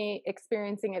class might be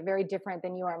experiencing it very different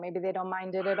than you are. Maybe they don't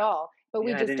mind it at all, but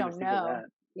we yeah, I just didn't even don't think of know. that.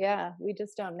 Yeah, we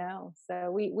just don't know. So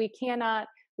we cannot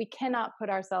put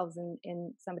ourselves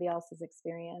in somebody else's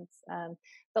experience.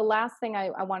 The last thing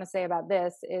I want to say about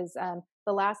this is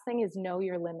the last thing is know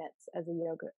your limits as a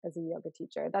yoga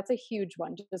teacher. That's a huge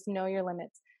one. Just know your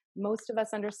limits. Most of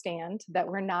us understand that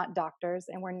we're not doctors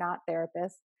and we're not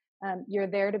therapists. You're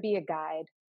there to be a guide.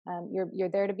 You're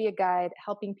there to be a guide,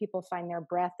 helping people find their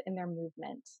breath and their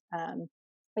movement.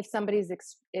 If somebody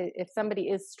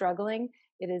is struggling,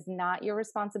 it is not your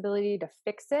responsibility to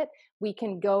fix it. We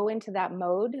can go into that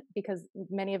mode because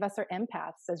many of us are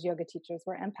empaths as yoga teachers.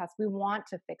 We're empaths. We want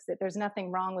to fix it. There's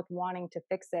nothing wrong with wanting to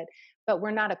fix it, but we're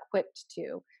not equipped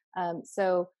to.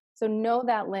 So know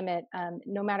that limit.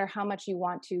 No matter how much you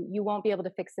want to, you won't be able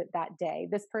to fix it that day.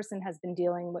 This person has been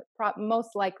most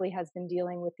likely has been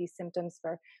dealing with these symptoms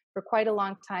for quite a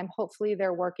long time. Hopefully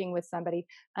they're working with somebody,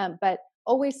 but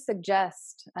always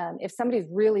suggest if somebody's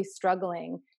really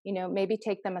struggling, maybe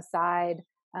take them aside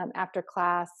after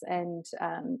class, and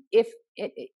if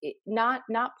not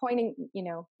pointing,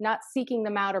 not seeking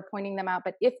them out or pointing them out,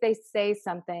 but if they say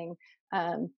something,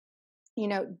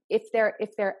 if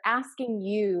they're asking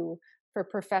you for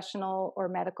professional or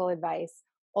medical advice,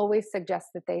 always suggest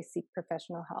that they seek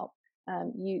professional help.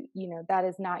 That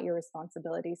is not your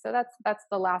responsibility. So that's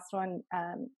the last one,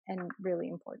 and really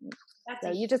important. That's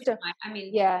So a you just huge one. I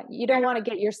mean, you don't want to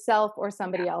get yourself or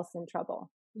somebody else in trouble.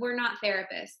 we're not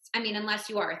therapists. I mean, unless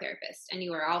you are a therapist and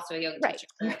you are also a yoga Right.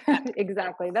 teacher.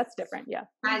 Exactly. That's different. Yeah.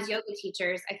 As yoga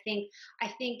teachers, I think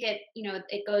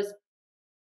it goes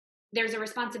there's a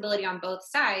responsibility on both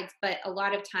sides, but a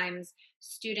lot of times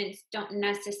students don't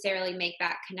necessarily make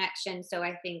that connection. So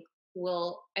I think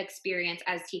we'll experience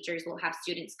as teachers, we'll have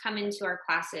students come into our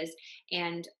classes,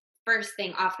 and first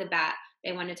thing off the bat,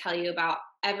 they want to tell you about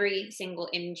every single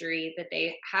injury that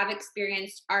they have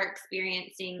experienced, are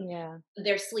experiencing, Yeah.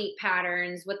 their sleep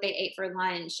patterns, what they ate for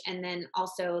lunch, and then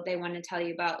also they want to tell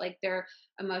you about like their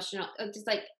emotional, just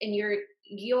like in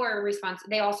your response.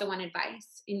 They also want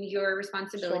advice, and your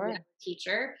responsibility as Sure. a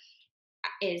teacher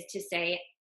is to say,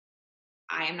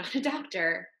 I am not a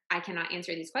doctor. I cannot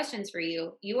answer these questions for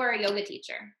you. You are a yoga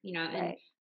teacher, and Right.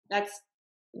 that's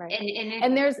Right. and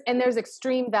And there's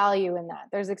extreme value in that.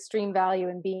 There's extreme value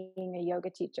in being a yoga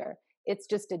teacher. It's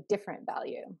just a different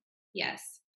value.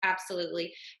 yes,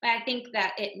 absolutely. But I think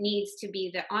that it needs to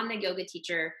be on the yoga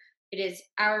teacher. It is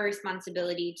our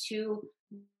responsibility to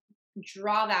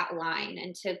draw that line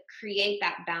and to create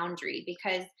that boundary,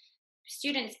 because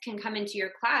students can come into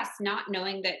your class not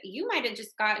knowing that you might have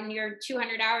just gotten your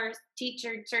 200 hours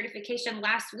teacher certification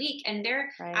last week, and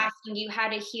they're Right. asking you how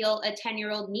to heal a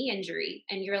 10-year-old knee injury,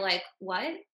 and you're like,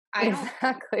 what?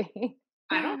 Exactly.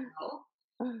 I don't know,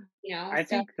 I so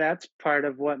think that's part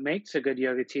of what makes a good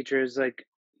yoga teacher is like,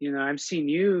 I've seen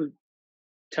you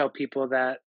tell people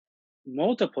that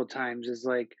multiple times is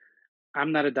like,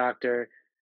 I'm not a doctor.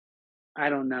 I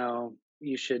don't know.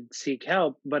 You should seek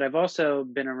help. But I've also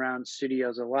been around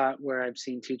studios a lot where I've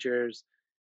seen teachers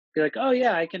be like, oh,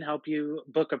 yeah, I can help you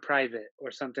book a private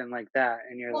or something like that.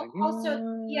 And you're well, like, also, I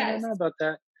don't yes, know about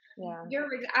that. Yeah. you're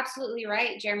absolutely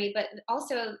right, Jeremy. But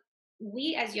also,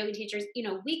 we as yoga teachers,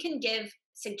 we can give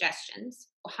suggestions.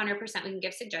 100%, we can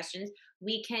give suggestions.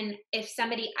 We can, if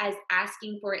somebody is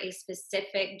asking for a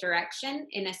specific direction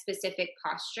in a specific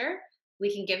posture,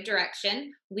 we can give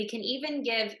direction. We can even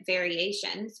give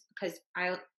variations, because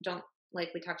I don't,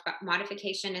 like we talked about,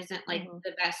 modification isn't like Mhm.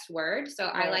 the best word. So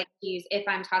I Right. like to use, if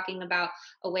I'm talking about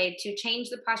a way to change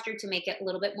the posture to make it a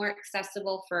little bit more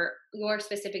accessible for your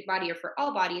specific body or for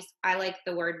all bodies, I like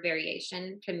the word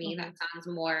variation. To me, that Mhm. sounds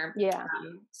more Yeah,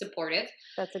 supportive.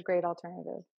 that's a great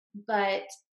alternative. But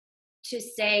to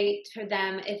say to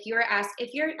them, if you're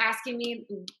asking me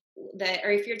that,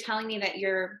 or if you're telling me that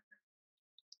your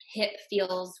hip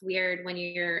feels weird when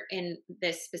you're in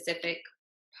this specific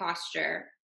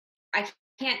posture, I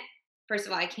can't, first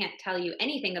of all, I can't tell you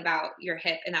anything about your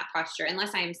hip in that posture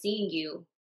unless I am seeing you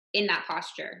in that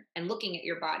posture and looking at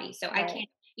your body. So I Right. can't,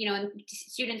 and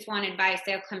students want advice.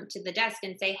 They'll come to the desk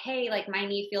and say, hey, like my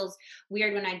knee feels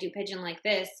weird when I do pigeon like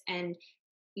this. And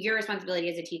your responsibility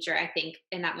as a teacher, I think,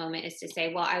 in that moment is to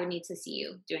say, well, I would need to see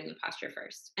you doing the posture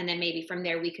first. And then maybe from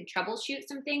there, we could troubleshoot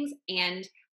some things. And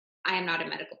I am not a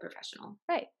medical professional.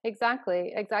 Right.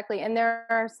 Exactly. Exactly. And there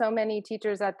are so many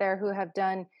teachers out there who have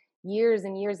done years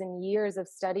and years and years of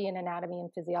study in anatomy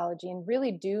and physiology and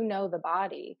really do know the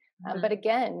body. But Mhm.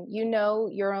 again, you know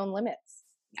your own limits.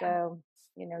 Yeah. So,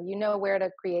 you know where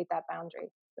to create that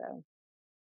boundary. So,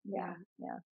 yeah.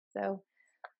 Yeah. Yeah.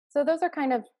 So those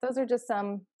are just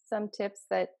some tips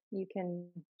that you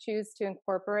can choose to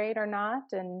incorporate or not.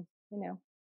 And,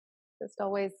 just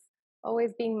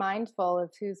always being mindful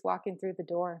of who's walking through the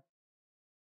door.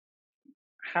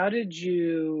 How did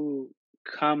you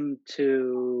come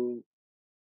to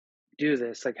do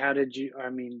this? Like, how did you,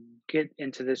 get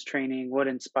into this training? What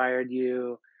inspired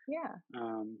you? Yeah.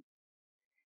 Um,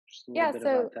 just a little Yeah. bit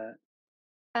So, about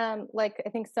that. like I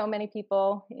think so many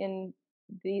people in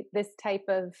this type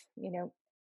of,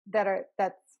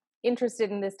 that's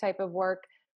interested in this type of work,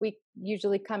 we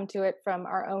usually come to it from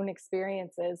our own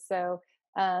experiences. So,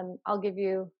 I'll give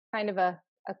you kind of a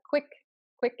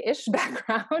quick-ish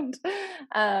background.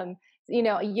 um,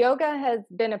 yoga has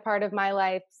been a part of my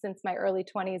life since my early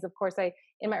 20s. Of course,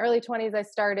 in my early 20s I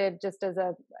started just as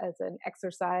an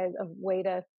exercise, a way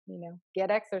to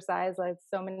get exercise, like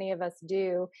so many of us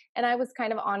do. And I was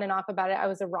kind of on and off about it. I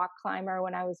was a rock climber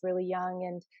when I was really young,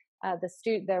 and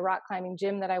the rock climbing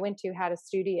gym that I went to had a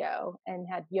studio and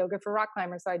had yoga for rock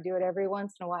climbers, so I do it every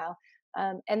once in a while.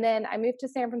 And then I moved to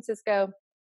San Francisco,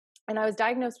 and I was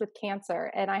diagnosed with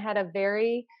cancer. And I had a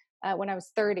very when I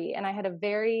was 30, and I had a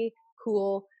very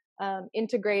cool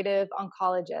integrative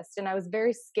oncologist, and I was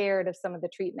very scared of some of the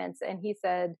treatments. And he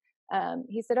said,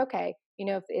 okay,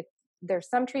 if there's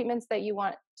some treatments that you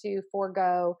want to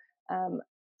forego,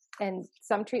 and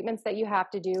some treatments that you have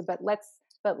to do, but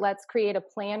let's create a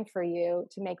plan for you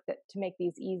to make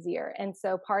these easier. And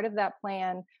so part of that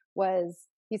plan was,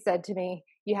 he said to me,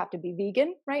 you have to be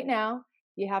vegan right now,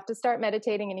 you have to start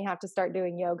meditating, and you have to start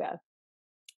doing yoga.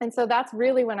 And so that's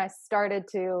really when I started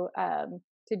to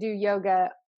do yoga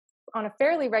on a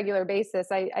fairly regular basis.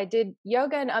 I did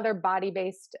yoga and other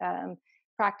body-based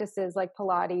practices like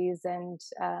Pilates and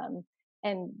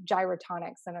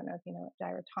gyrotonics. I don't know if you know what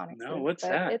gyrotonics No, is, what's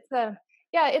but that?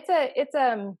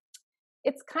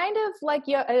 it's kind of like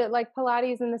like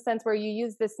Pilates in the sense where you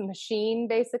use this machine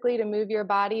basically to move your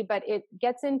body, but it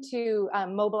gets into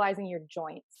mobilizing your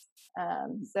joints.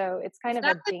 So it's kind of a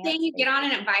That's the dance. thing you get on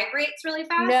and it vibrates really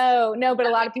fast. No, but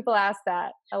a lot of people ask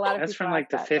that. That's from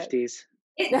like the 50s.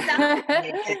 It sounds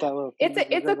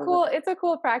It's a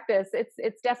cool practice.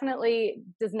 It's definitely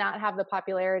does not have the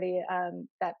popularity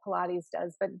that Pilates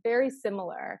does, but very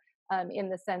similar in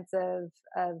the sense of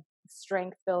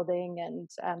strength building, and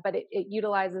but it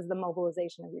utilizes the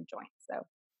mobilization of your joints. So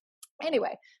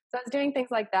anyway, so I was doing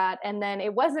things like that, and then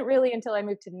it wasn't really until I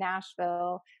moved to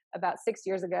Nashville about 6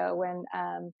 years ago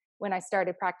when I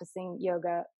started practicing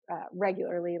yoga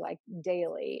regularly, like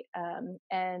daily,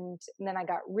 and then I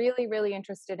got really, really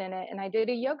interested in it, and I did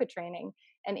a yoga training.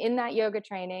 And in that yoga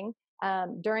training,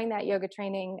 during that yoga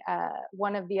training,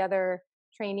 one of the other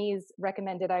trainees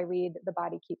recommended I read The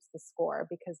Body Keeps the Score,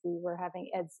 because we were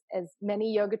having, as many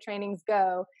yoga trainings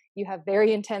go, you have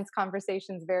very intense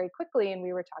conversations very quickly, and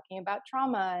we were talking about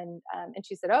trauma, and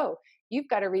she said, "Oh, you've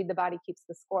got to read The Body Keeps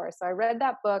the Score." So I read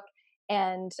that book,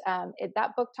 and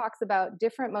that book talks about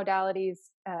different modalities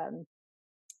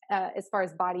as far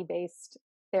as body-based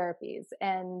therapies,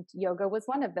 and yoga was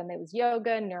one of them. It was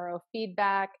yoga,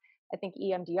 neurofeedback, I think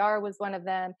EMDR was one of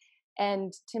them.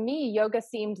 And to me, yoga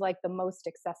seemed like the most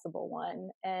accessible one.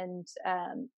 And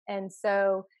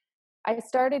so I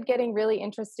started getting really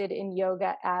interested in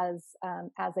yoga as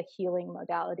a healing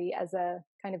modality, as a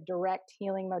kind of direct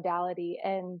healing modality.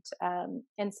 And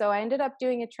so I ended up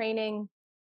doing a training,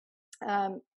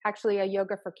 actually a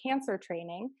yoga for cancer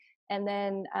training. And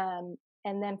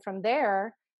then from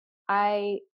there,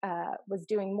 I was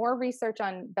doing more research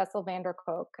on Bessel van der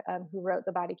Kolk, who wrote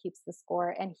The Body Keeps the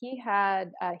Score, and he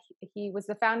was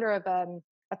the founder of a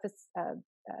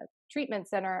treatment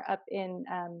center up in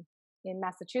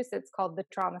Massachusetts called the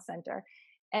Trauma Center.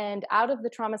 And out of the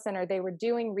Trauma Center, they were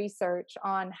doing research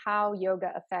on how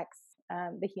yoga affects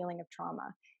the healing of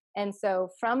trauma. And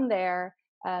so from there,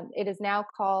 it is now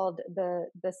called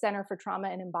the Center for Trauma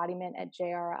and Embodiment at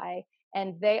JRI.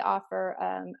 And they offer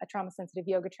a trauma-sensitive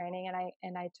yoga training,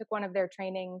 and I took one of their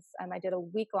trainings. I did a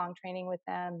week-long training with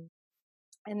them,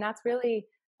 and that's really,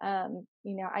 I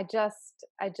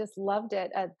just loved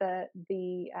it. The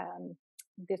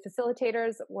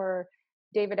facilitators were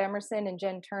David Emerson and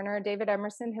Jen Turner. David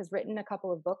Emerson has written a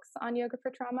couple of books on yoga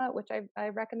for trauma, which I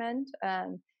recommend.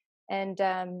 And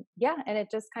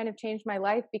it just kind of changed my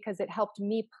life because it helped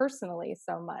me personally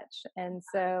so much. And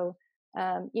so.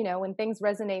 When things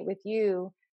resonate with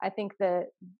you, I think the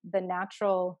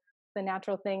natural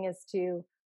thing is to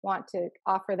want to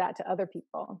offer that to other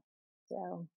people.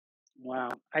 So,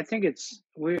 Wow, I think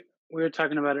we were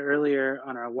talking about it earlier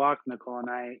on our walk, Nicole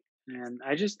and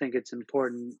I just think it's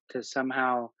important to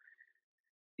somehow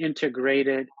integrate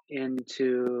it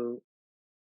into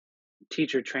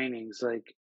teacher trainings.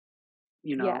 Like,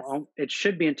 yes, it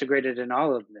should be integrated in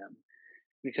all of them,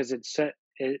 because it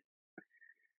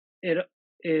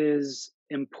is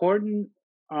important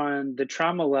on the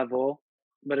trauma level,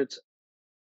 but it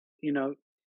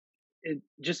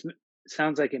just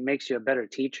sounds like it makes you a better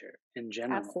teacher in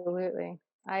general. absolutely.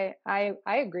 I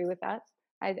agree with that.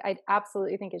 I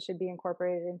absolutely think it should be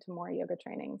incorporated into more yoga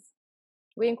trainings.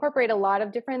 We incorporate a lot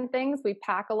of different things. We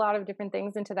pack a lot of different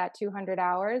things into that 200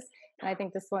 hours. And I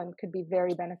think this one could be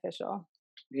very beneficial.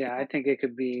 Yeah, I think it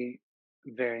could be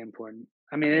very important.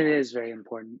 I mean, it is very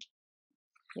important.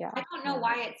 Yeah. I don't know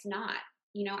why it's not.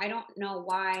 I don't know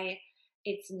why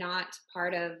it's not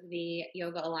part of the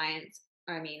Yoga Alliance.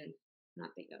 I mean,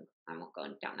 not the yoga. I won't go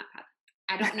down that path.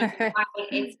 I don't know why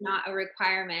it's not a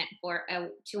requirement for a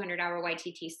 200-hour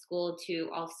YTT school to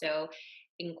also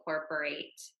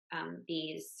incorporate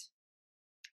these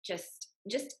just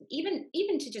even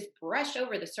to just brush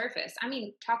over the surface. I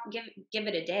mean, give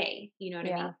it a day. You know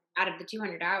what I mean? Out of the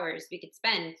 200 hours, we could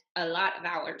spend a lot of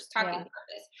hours talking about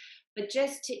this. But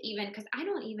just to because I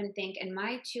don't even think in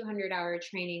my 200-hour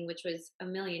training, which was a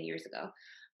million years ago,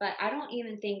 but I don't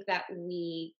even think that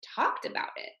we talked about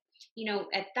it,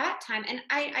 at that time. And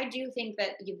I do think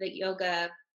that the yoga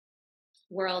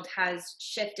world has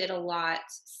shifted a lot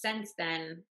since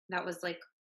then. That was like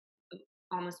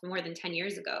almost more than 10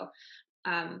 years ago.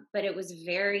 But it was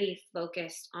very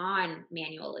focused on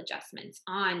manual adjustments,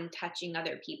 on touching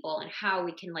other people, and how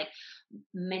we can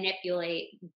manipulate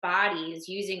bodies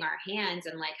using our hands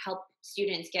and help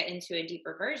students get into a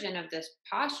deeper version of this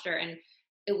posture. And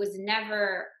it was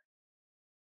never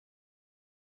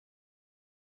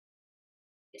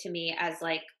to me as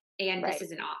and this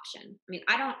is an option. I mean,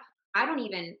 I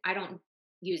don't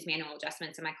use manual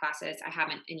adjustments in my classes. I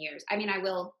haven't in years. I mean, I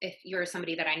will, if you're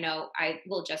somebody that I know, I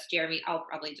will just Jeremy. I'll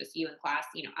probably just you in class,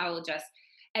 I will just,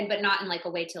 but not in like a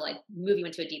way to like move you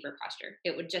into a deeper posture.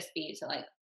 It would just be to like,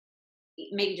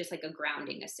 maybe just like a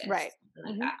grounding assist, Right.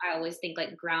 something like that. I always think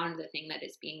like ground the thing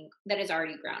that is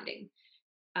already grounding,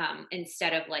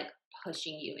 instead of like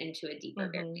pushing you into a deeper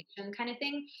Mm-hmm. variation kind of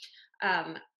thing.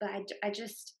 But I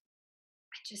just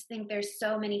think there's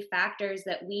so many factors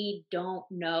that we don't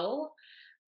know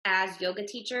as yoga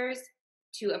teachers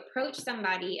to approach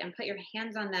somebody and put your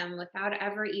hands on them without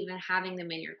ever even having them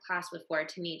in your class before,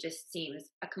 to me just seems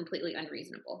a completely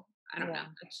unreasonable. I don't know. Yeah.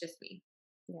 It's just me.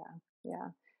 Yeah. Yeah.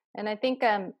 And I think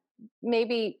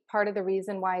maybe part of the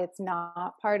reason why it's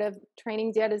not part of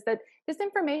trainings yet is that this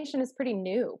information is pretty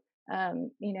new. You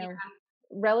Yeah. know,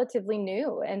 relatively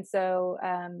new, and so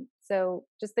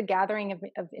just the gathering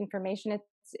of information,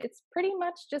 it's pretty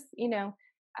much just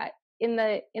I- in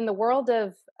the world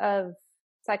of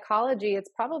psychology, it's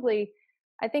probably,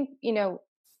 I think,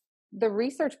 the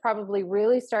research probably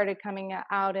really started coming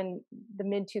out in the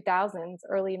mid 2000s,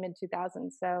 early mid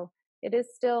 2000s. So it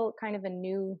is still kind of a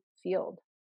new field.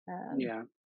 um Yeah.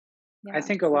 I yeah,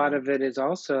 think a lot so of it is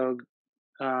also,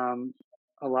 um,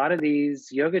 a lot of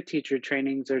these yoga teacher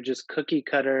trainings are just cookie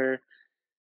cutter.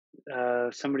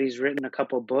 Somebody's written a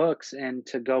couple books, and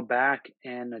to go back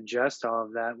and adjust all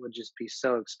of that would just be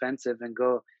so expensive, and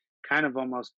go kind of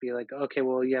almost be like, okay,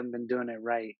 well, you haven't been doing it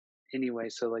right anyway,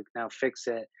 so like now fix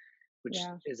it, which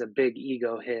yeah, is a big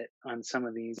ego hit on some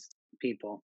of these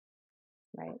people.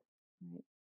 right, right,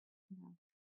 yeah.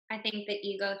 I think the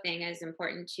ego thing is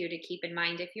important too to keep in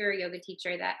mind if you're a yoga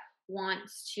teacher that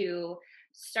wants to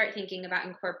start thinking about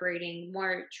incorporating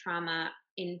more trauma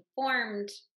informed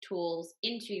tools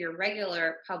into your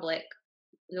regular public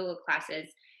yoga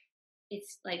classes.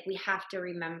 It's like we have to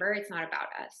remember it's not about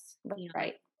us. Like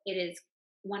Right. it is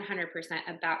 100%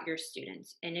 about your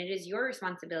students, and it is your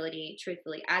responsibility,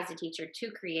 truthfully, as a teacher,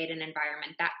 to create an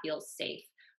environment that feels safe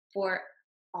for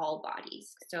all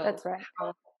bodies. So That's right.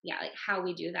 how, yeah, like how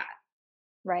we do that.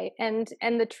 Right. And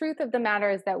the truth of the matter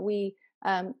is that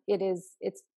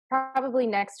it's probably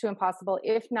next to impossible,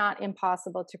 if not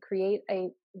impossible, to create a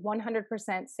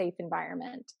 100% safe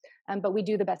environment. But we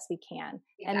do the best we can.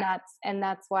 And Exactly.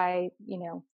 that's why,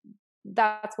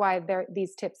 that's why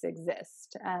these tips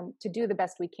exist, to do the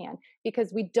best we can,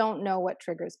 because we don't know what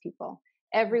triggers people.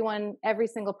 Every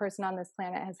single person on this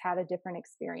planet has had a different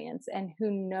experience, and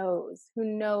who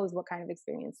knows what kind of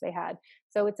experience they had.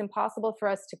 So it's impossible for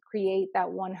us to create that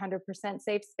 100%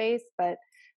 safe space, but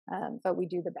we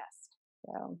do the best.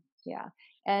 So yeah.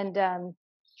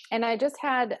 And I just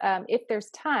had, if there's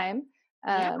time,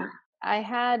 Yeah. I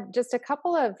had just a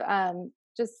couple of,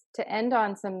 just to end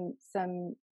on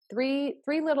some three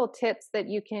little tips that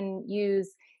you can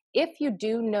use if you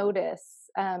do notice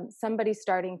somebody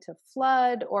starting to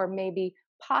flood, or maybe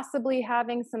possibly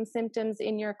having some symptoms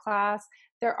in your class.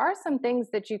 There are some things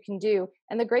that you can do,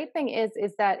 and the great thing is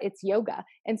that it's yoga,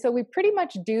 and so we pretty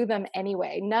much do them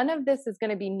anyway. None of this is going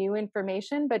to be new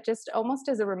information, but just almost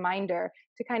as a reminder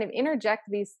to kind of interject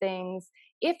these things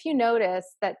if you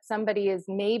notice that somebody is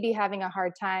maybe having a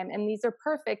hard time. And these are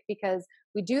perfect because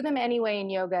we do them anyway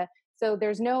in yoga. So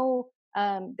there's no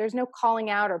calling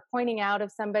out or pointing out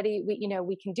of somebody.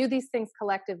 We can do these things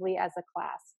collectively as a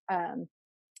class,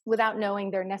 without knowing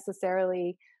they're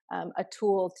necessarily a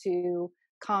tool to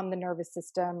calm the nervous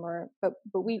system, but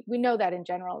we know that in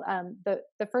general.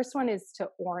 The first one is to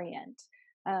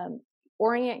um,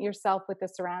 orient yourself with the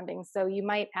surroundings. So you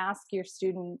might ask your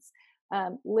students,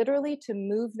 literally, to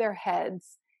move their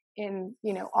heads in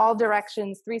all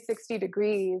directions, 360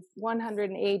 degrees,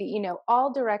 180,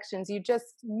 all directions. You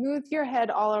just move your head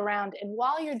all around, and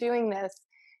while you're doing this,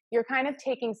 you're kind of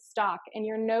taking stock, and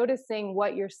you're noticing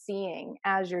what you're seeing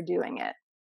as you're doing it.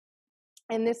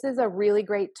 And this is a really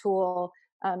great tool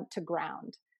to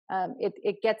ground.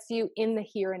 It gets you in the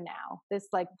here and now. This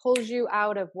like pulls you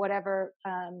out of whatever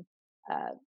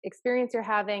experience you're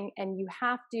having, and you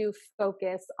have to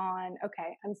focus on,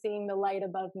 okay, I'm seeing the light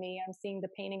above me, I'm seeing the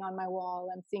painting on my wall,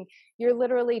 you're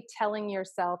literally telling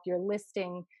yourself, you're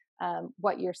listing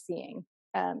what you're seeing.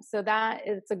 So that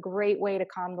it's a great way to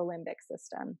calm the limbic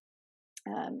system,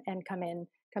 and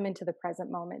come into the present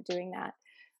moment doing that.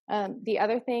 The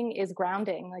other thing is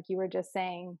grounding, like you were just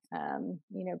saying,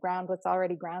 ground what's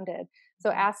already grounded. So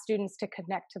ask students to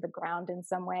connect to the ground in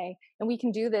some way. And we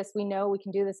can do this. We know we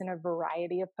can do this in a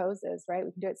variety of poses, right?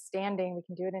 We can do it standing. We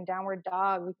can do it in downward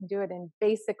dog. We can do it in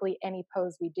basically any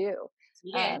pose we do.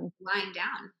 Yeah. Lying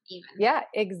down even. Yeah,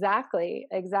 exactly.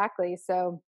 Exactly.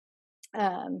 So,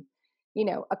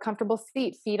 a comfortable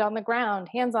seat, feet on the ground,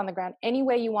 hands on the ground, any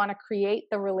way you want to create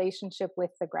the relationship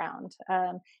with the ground.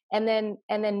 And then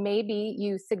maybe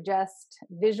you suggest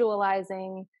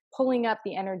visualizing, pulling up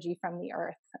the energy from the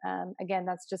earth. Again,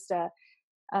 that's just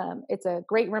it's a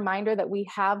great reminder that we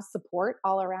have support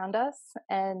all around us,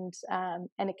 and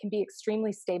it can be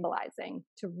extremely stabilizing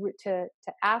to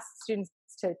ask students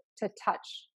to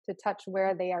touch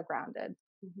where they are grounded.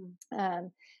 Mm-hmm.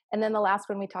 And then the last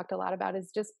one we talked a lot about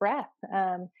is just breath.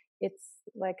 It's,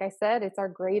 like I said, it's our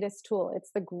greatest tool.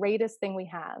 It's the greatest thing we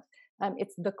have.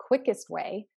 It's the quickest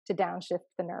way to downshift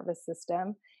the nervous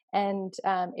system. And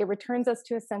it returns us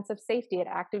to a sense of safety. It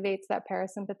activates that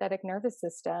parasympathetic nervous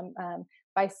system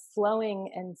by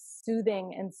slowing and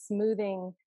soothing and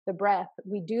smoothing the breath.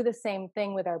 We do the same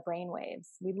thing with our brain waves.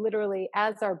 We literally,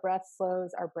 as our breath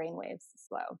slows, our brain waves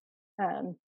slow.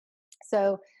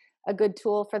 So a good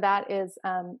tool for that is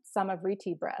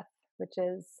Samavriti breath, which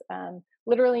is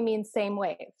literally means same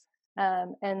wave.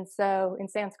 And so in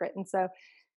Sanskrit. And so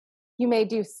you may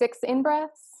do 6 in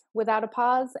breaths without a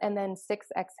pause, and then 6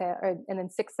 exhale, and then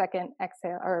 6-second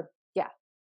exhale, or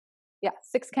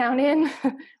 6 count in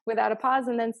without a pause,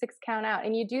 and then 6 count out.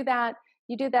 And you do that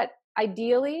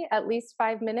ideally at least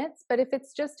 5 minutes. But if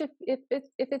it's just if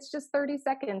it's just 30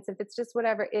 seconds, if it's just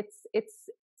whatever, it's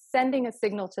sending a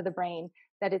signal to the brain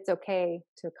that it's okay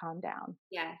to calm down.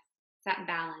 Yes, that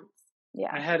balance.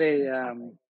 Yeah, I had a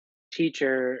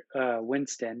teacher,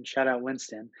 Winston. Shout out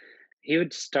Winston. He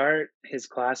would start his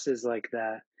classes like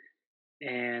that,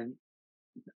 and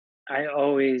I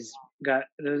always got,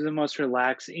 those are the most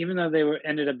relaxed, even though they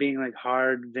ended up being like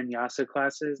hard vinyasa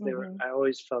classes. Mm-hmm. I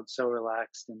always felt so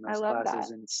relaxed in those classes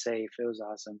that. and safe. It was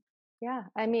awesome. Yeah,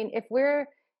 I mean, if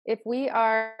we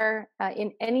are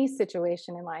in any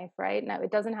situation in life, right now,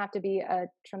 it doesn't have to be a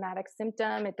traumatic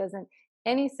symptom. It doesn't,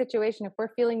 any situation, if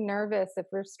we're feeling nervous, if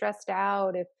we're stressed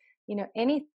out, if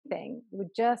anything, we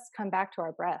just come back to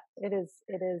our breath. It is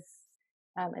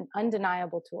an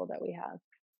undeniable tool that we have.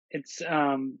 It's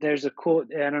there's a cool,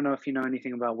 I don't know if you know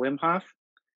anything about Wim Hof.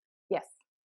 Yes.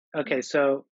 Okay,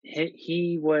 so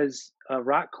he was a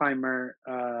rock climber.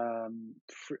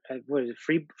 What is it?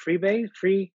 Free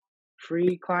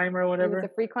climber or whatever. He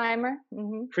was a free climber.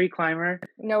 Mm-hmm. Free climber.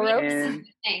 No ropes. And,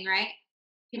 thing, right?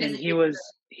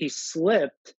 He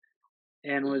slipped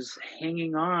and was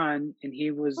hanging on, and he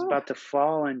was about to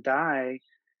fall and die,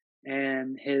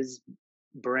 and his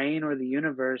brain or the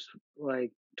universe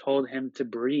like told him to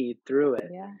breathe through it.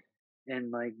 Yeah.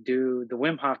 And like do the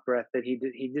Wim Hof breath that he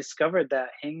did. He discovered that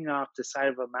hanging off the side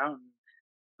of a mountain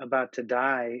about to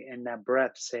die, and that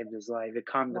breath saved his life. It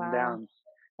calmed him down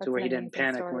to where he didn't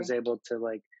panic and was able to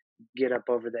like get up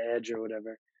over the edge or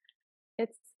whatever.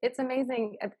 It's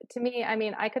amazing to me. I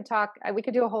mean, we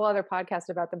could do a whole other podcast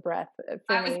about the breath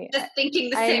for me. I was just thinking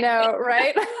the same. I know,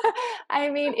 right? I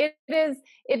mean,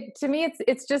 to me,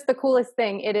 it's just the coolest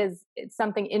thing. It's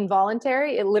something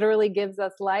involuntary. It literally gives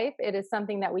us life. It is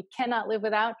something that we cannot live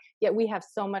without, yet we have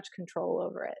so much control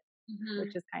over it,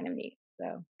 which is kind of neat.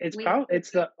 So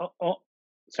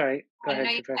sorry, go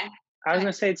ahead. I was going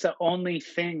to say it's the only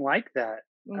thing like that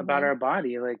about our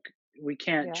body. Like we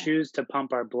can't choose to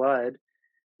pump our blood.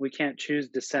 We can't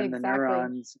choose to send the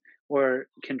neurons or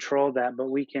control that, but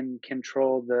we can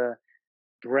control the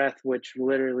breath, which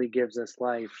literally gives us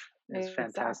life. It's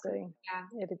fantastic.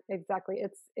 Yeah, exactly.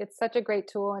 It's such a great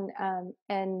tool,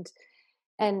 and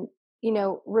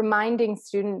reminding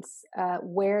students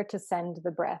where to send the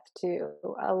breath to.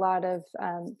 A lot of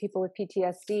people with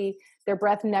PTSD, their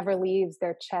breath never leaves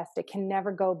their chest. It can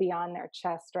never go beyond their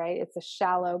chest, right? It's a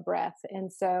shallow breath.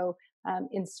 And so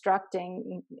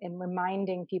instructing and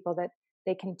reminding people that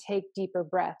they can take deeper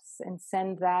breaths and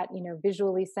send that,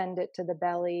 visually send it to the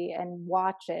belly and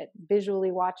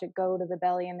visually watch it go to the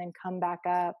belly and then come back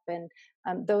up. And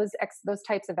those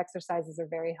types of exercises are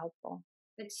very helpful.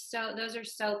 Those are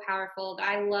so powerful.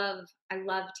 I love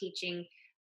teaching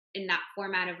in that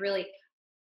format of really,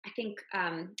 I think,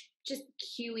 just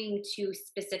cueing to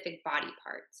specific body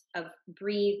parts of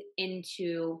breathe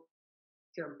into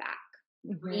your back.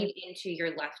 Breathe into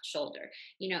your left shoulder,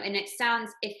 and it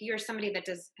sounds, if you're somebody that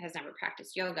has never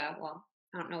practiced yoga, well,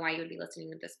 I don't know why you would be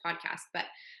listening to this podcast, but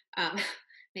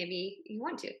maybe you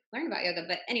want to learn about yoga.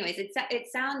 But anyways, it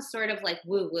sounds sort of like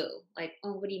woo woo, like,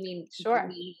 oh, what do you mean? Sure.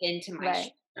 Breathe into my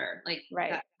shoulder, like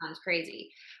that sounds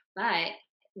crazy. But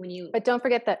but don't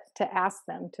forget to ask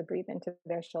them to breathe into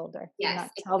their shoulder. Yes,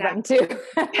 not tell them to.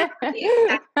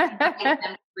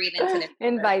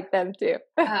 Invite them to.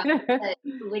 But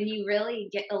when you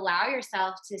really allow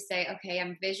yourself to say, okay,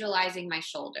 I'm visualizing my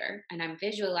shoulder and I'm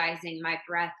visualizing my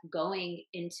breath going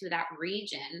into that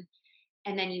region,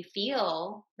 And then you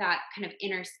feel that kind of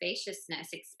inner spaciousness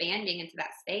expanding into that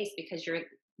space because you're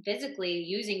physically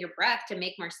using your breath to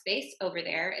make more space over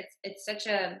there. It's such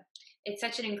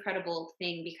an incredible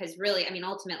thing because really, I mean,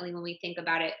 ultimately when we think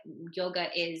about it, yoga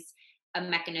is a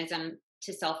mechanism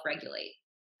to self-regulate.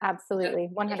 So Absolutely.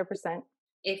 if 100%.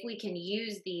 if we can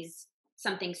use these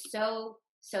something so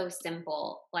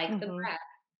simple like the Hmm. breath,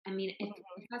 I mean, if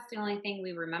that's the only thing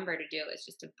we remember to do is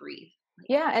just to breathe. Like,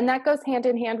 Yeah, and that goes hand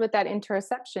in hand with that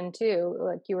interoception too.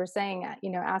 Like you were saying,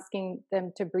 asking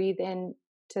them to breathe in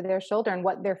to their shoulder and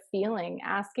what they're feeling,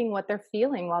 asking what they're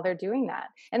feeling while they're doing that.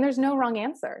 And there's no wrong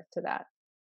answer to that.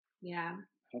 yeah.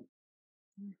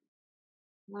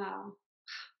 Wow.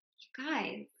 You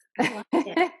guys, I love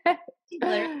it. We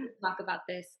literally talk about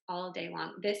this all day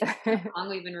long. This is how long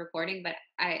we've been recording, but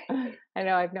I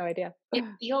know, I have no idea. it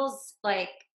feels like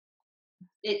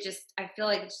I feel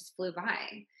like it just flew by.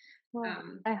 Well,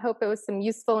 Um, I hope it was some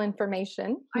useful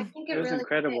information. I think It it was really did.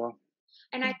 incredible.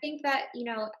 And I think that,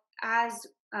 as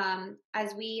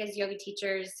as we as yoga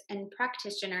teachers and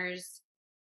practitioners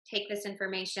take this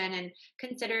information and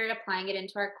consider applying it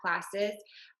into our classes,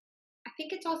 I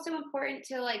think it's also important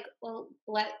to let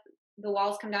the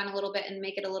walls come down a little bit and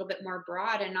make it a little bit more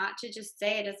broad and not to just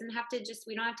say it doesn't have to just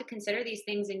we don't have to consider these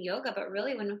things in yoga, but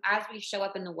really when as we show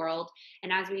up in the world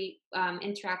and as we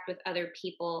interact with other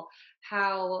people,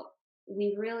 how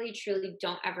we really truly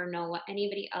don't ever know what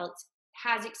anybody else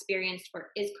has experienced or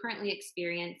is currently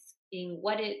experiencing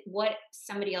what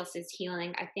somebody else is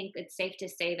healing. I think it's safe to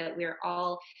say that we're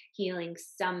all healing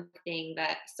something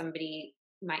that somebody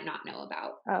might not know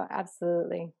about. Oh,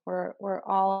 absolutely. We're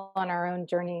all on our own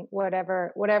journey,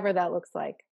 whatever that looks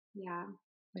like. Yeah.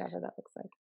 Whatever that looks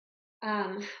like.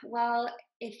 Well,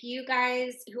 if you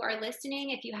guys who are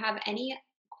listening, if you have any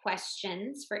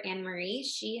questions for Anne Marie,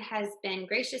 she has been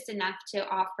gracious enough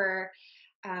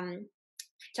um,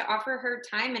 to offer her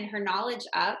time and her knowledge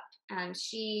up.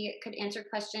 She could answer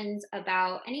questions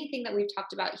about anything that we've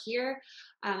talked about here.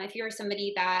 If you're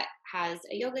somebody that has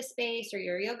a yoga space or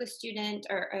you're a yoga student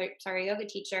or sorry, a yoga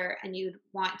teacher, and you'd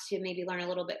want to maybe learn a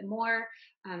little bit more,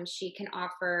 she can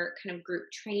offer kind of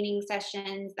group training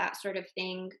sessions, that sort of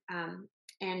thing.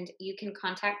 And you can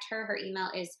contact her. Her email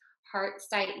is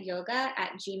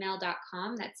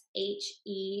heartsightyoga@gmail.com. That's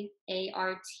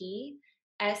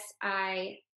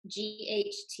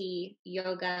HEARTSIGHT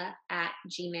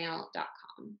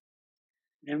yoga@gmail.com.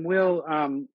 And we'll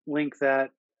link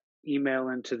that email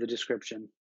into the description.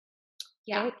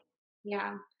 Yeah. Right.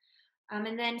 Yeah.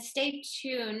 And then stay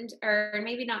tuned, or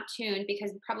maybe not tuned,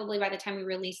 because probably by the time we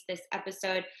release this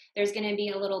episode, there's going to be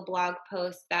a little blog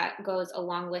post that goes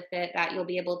along with it that you'll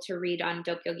be able to read on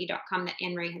dopeyogi.com that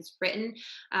Anne Marie has written.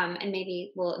 And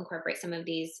maybe we'll incorporate some of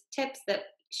these tips that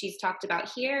she's talked about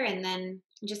here, and then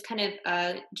just kind of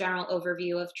a general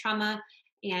overview of trauma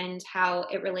and how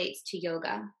it relates to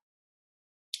yoga.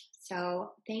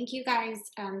 So thank you guys,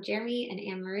 Jeremy and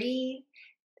Anne Marie.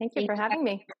 Thank you for having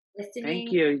me. Listening.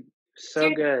 Thank you. So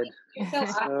Seriously, good. you're so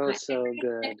awesome. So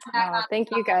good. Come back on Thank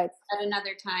you guys. at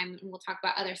another time, and we'll talk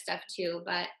about other stuff too.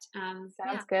 But Sounds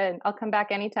good. I'll come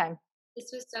back anytime.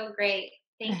 this was so great.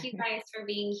 Thank you guys for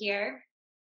being here.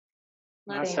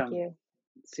 Love Awesome. Thank you.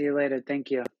 See you later. Thank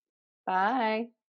you. Bye.